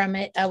suffered from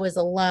it, I was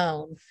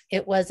alone.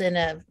 It wasn't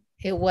a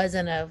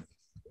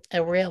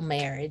real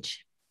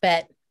marriage.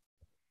 But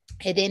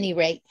at any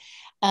rate,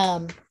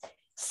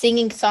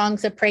 singing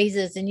songs of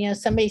praises. And,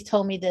 somebody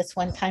told me this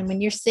one time,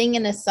 when you're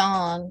singing a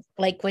song,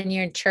 like when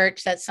you're in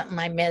church, that's something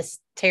I miss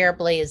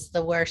terribly, is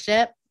the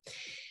worship.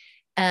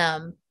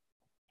 But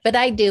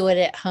I do it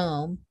at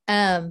home.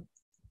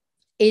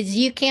 Is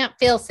you can't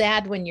feel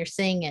sad when you're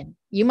singing.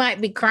 You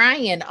might be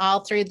crying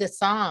all through the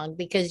song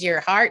because your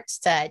heart's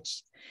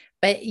touched,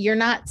 but you're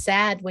not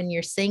sad when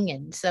you're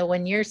singing. So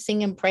when you're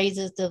singing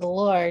praises to the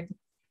Lord,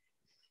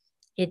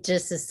 it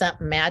just is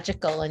something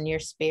magical in your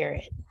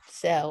spirit.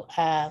 So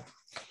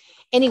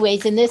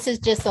anyways, and this is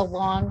just a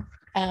long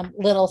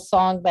little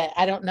song, but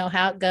I don't know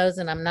how it goes,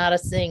 and I'm not a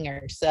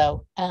singer.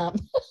 So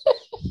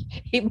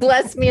he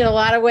blessed me in a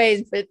lot of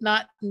ways, but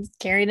not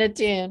carrying a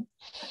tune.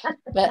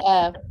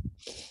 But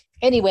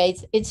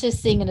anyways, it's just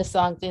singing a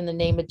song in the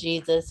name of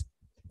Jesus.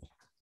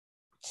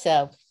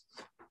 So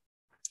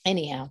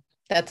anyhow,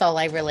 that's all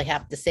I really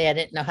have to say. I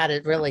didn't know how to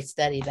really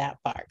study that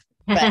part.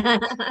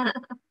 But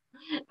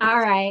all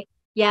right.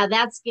 Yeah,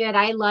 that's good.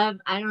 I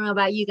don't know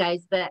about you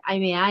guys, but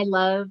I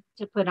love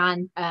to put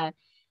on,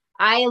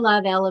 I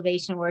love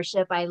Elevation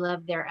Worship. I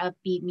love their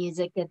upbeat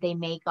music that they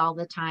make all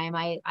the time.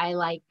 I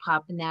like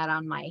popping that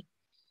on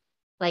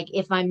like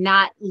if I'm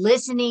not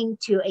listening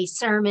to a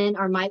sermon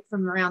or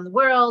from around the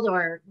world,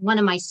 or one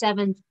of my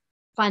 7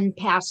 fun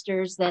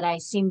pastors that I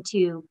seem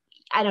to,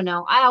 I don't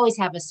know, I always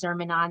have a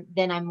sermon on,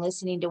 then I'm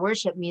listening to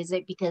worship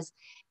music, because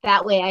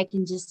that way I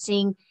can just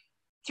sing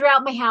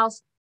throughout my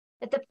house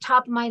at the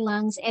top of my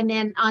lungs. And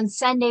then on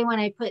Sunday, when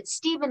I put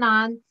Stephen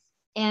on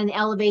and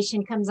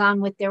Elevation comes on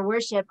with their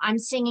worship, I'm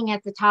singing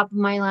at the top of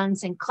my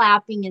lungs and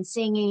clapping and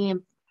singing and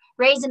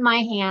raising my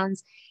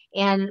hands.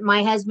 And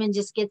my husband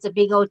just gets a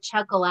big old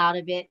chuckle out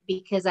of it,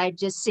 because I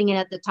just sing it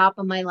at the top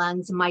of my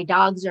lungs. And my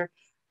dogs are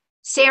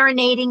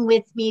serenading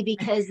with me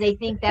because they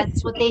think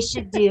that's what they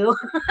should do.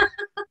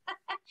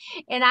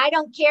 And I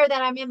don't care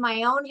that I'm in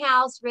my own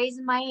house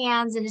raising my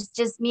hands and it's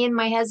just me and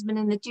my husband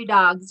and the 2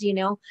 dogs,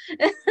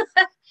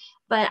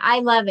 But I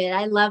love it.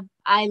 I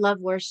love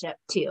worship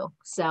too.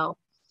 So,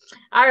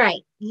 all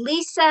right.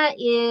 Lisa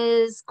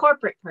is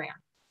corporate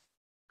prayer.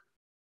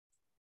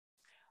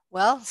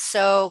 Well,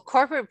 so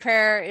corporate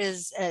prayer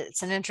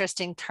it's an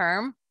interesting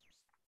term,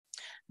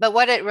 but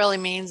what it really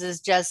means is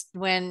just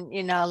when,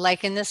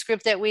 like in this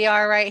group that we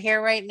are right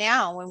here, right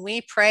now, when we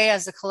pray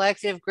as a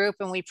collective group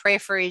and we pray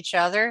for each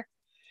other,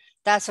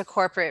 that's a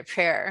corporate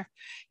prayer.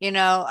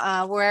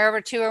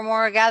 Wherever 2 or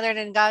more are gathered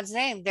in God's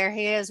name, there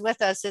he is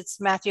with us.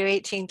 It's Matthew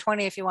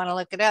 18:20 if you want to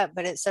look it up,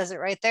 but it says it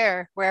right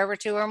there, wherever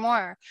 2 or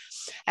more.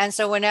 And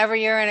so whenever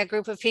you're in a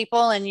group of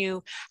people and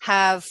you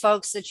have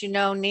folks that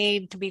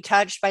need to be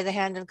touched by the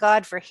hand of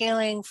God for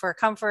healing, for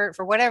comfort,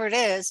 for whatever it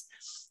is,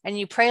 and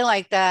you pray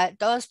like that,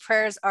 those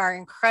prayers are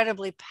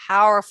incredibly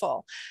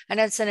powerful. And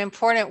it's an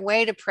important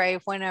way to pray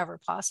whenever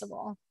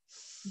possible.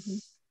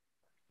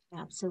 Mm-hmm.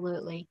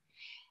 Absolutely.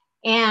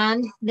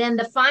 And then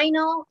the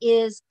final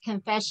is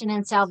confession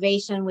and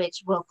salvation,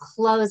 which will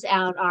close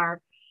out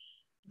our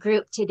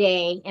group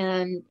today,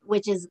 and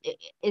which is,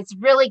 it's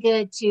really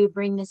good to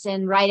bring this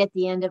in right at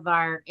the end of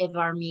our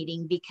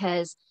meeting,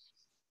 because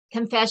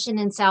confession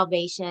and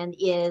salvation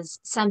is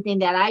something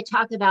that I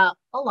talk about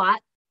a lot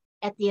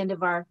at the end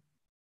of our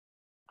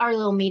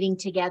little meeting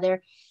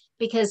together.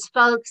 Because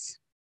folks,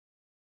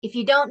 if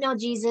you don't know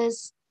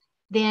Jesus,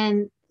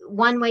 then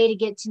one way to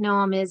get to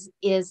know him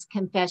is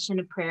confession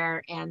of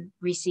prayer and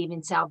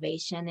receiving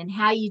salvation. And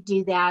how you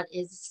do that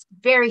is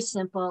very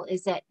simple,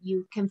 is that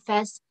you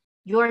confess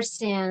your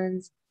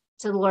sins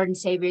to the Lord and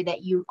Savior,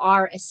 that you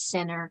are a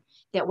sinner,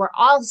 that we're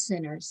all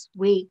sinners.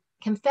 We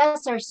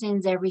confess our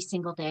sins every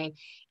single day,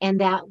 and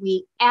that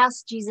we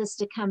ask Jesus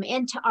to come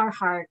into our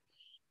heart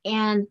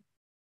and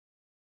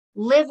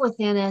live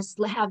within us,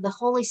 have the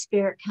Holy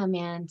Spirit come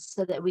in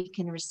so that we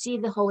can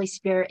receive the Holy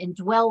Spirit and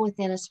dwell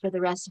within us for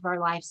the rest of our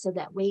life, so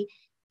that we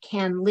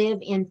can live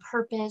in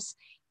purpose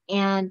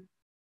and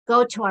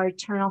go to our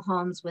eternal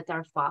homes with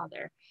our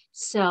Father.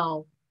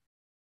 So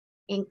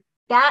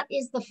that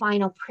is the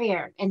final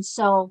prayer. And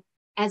so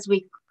I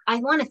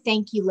want to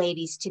thank you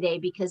ladies today,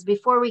 because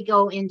before we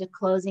go into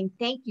closing,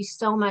 thank you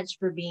so much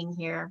for being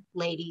here,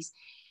 ladies.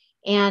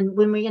 And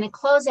when we're going to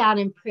close out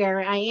in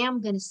prayer, I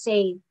am going to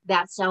say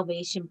that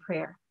salvation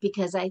prayer,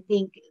 because I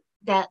think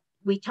that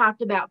we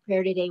talked about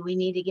prayer today. We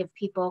need to give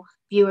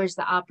viewers,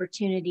 the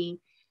opportunity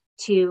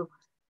to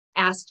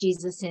ask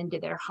Jesus into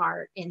their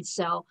heart. And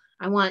so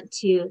I want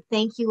to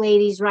thank you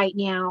ladies right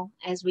now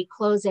as we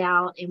close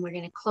out, and we're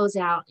going to close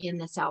out in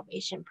the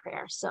salvation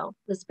prayer. So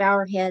let's bow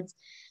our heads.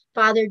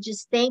 Father,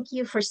 just thank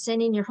you for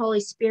sending your Holy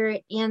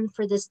Spirit in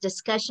for this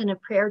discussion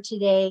of prayer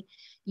today.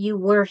 You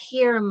were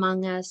here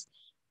among us.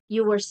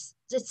 You were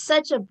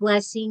such a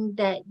blessing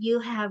that you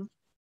have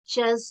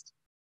just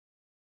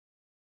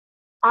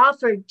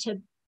offered to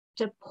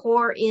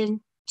pour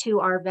into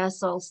our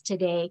vessels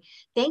today.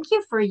 Thank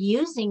you for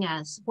using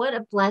us. What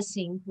a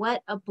blessing.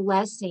 What a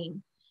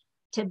blessing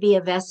to be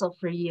a vessel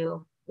for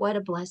you. What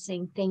a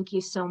blessing. Thank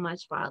you so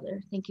much, Father.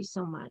 Thank you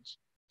so much.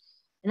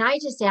 And I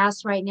just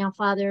ask right now,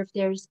 Father, if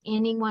there's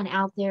anyone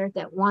out there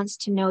that wants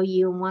to know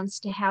you and wants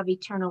to have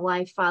eternal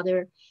life,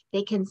 Father,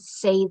 they can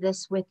say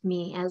this with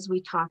me as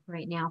we talk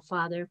right now,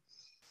 Father.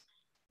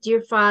 Dear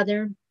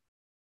Father,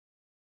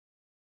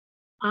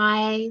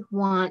 I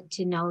want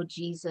to know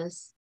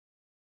Jesus.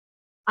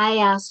 I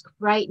ask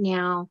right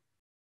now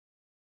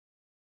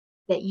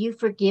that you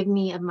forgive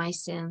me of my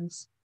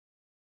sins.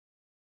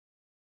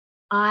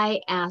 I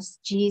ask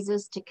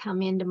Jesus to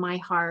come into my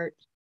heart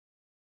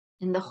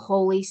and the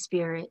Holy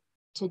Spirit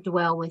to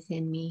dwell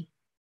within me.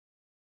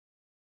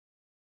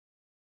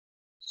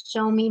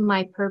 Show me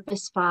my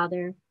purpose,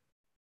 Father,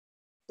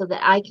 so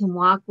that I can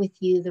walk with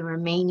you the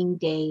remaining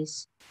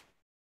days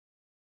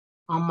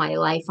on my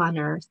life on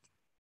earth,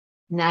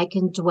 and I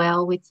can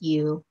dwell with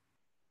you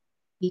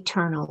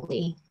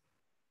eternally.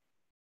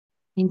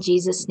 In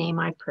Jesus' name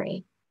I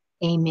pray.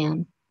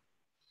 Amen.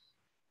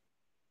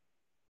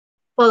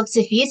 Folks,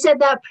 if you said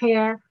that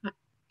prayer,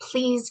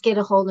 please get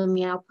a hold of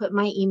me. I'll put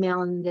my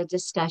email in the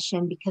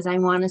discussion, because I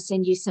want to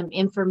send you some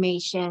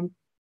information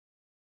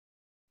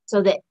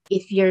so that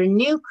if you're a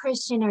new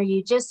Christian or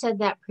you just said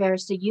that prayer,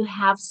 so you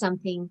have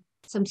something,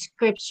 some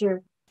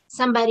scripture,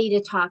 somebody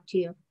to talk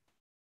to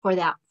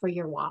for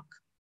your walk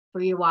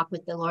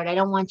with the Lord. I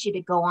don't want you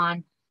to go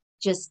on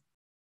just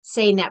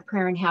saying that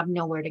prayer and have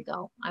nowhere to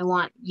go. I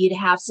want you to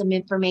have some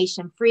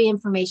information, free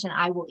information.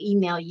 I will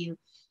email you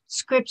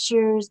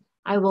scriptures.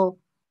 I will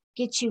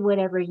get you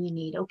whatever you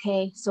need.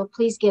 Okay. So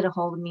please get a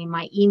hold of me.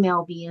 My email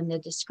will be in the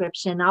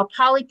description. I'll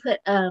probably put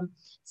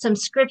some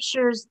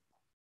scriptures.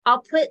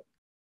 I'll put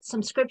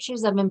some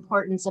scriptures of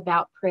importance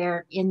about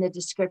prayer in the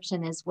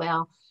description as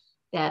well,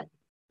 that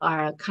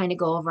are kind of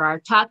go over our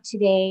talk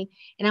today.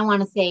 And I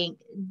want to thank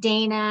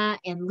Dana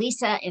and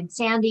Lisa and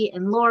Sandy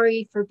and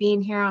Lori for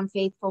being here on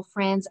Faithful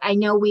Friends. I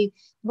know we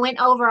went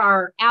over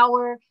our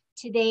hour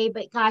today,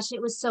 but gosh,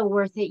 it was so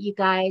worth it, you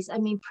guys. I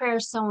mean, prayer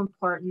is so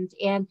important.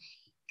 And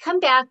come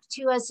back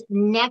to us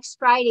next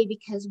Friday,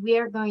 because we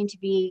are going to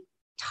be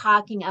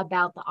talking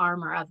about the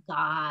armor of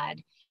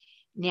God.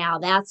 Now,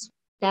 that's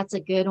a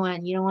good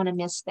one. You don't want to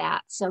miss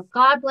that. So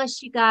God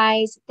bless you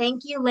guys.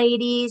 Thank you,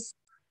 ladies.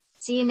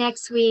 See you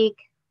next week.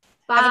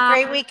 Bye. Have a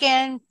great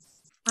weekend.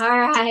 All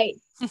right.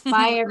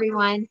 Bye,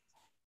 everyone.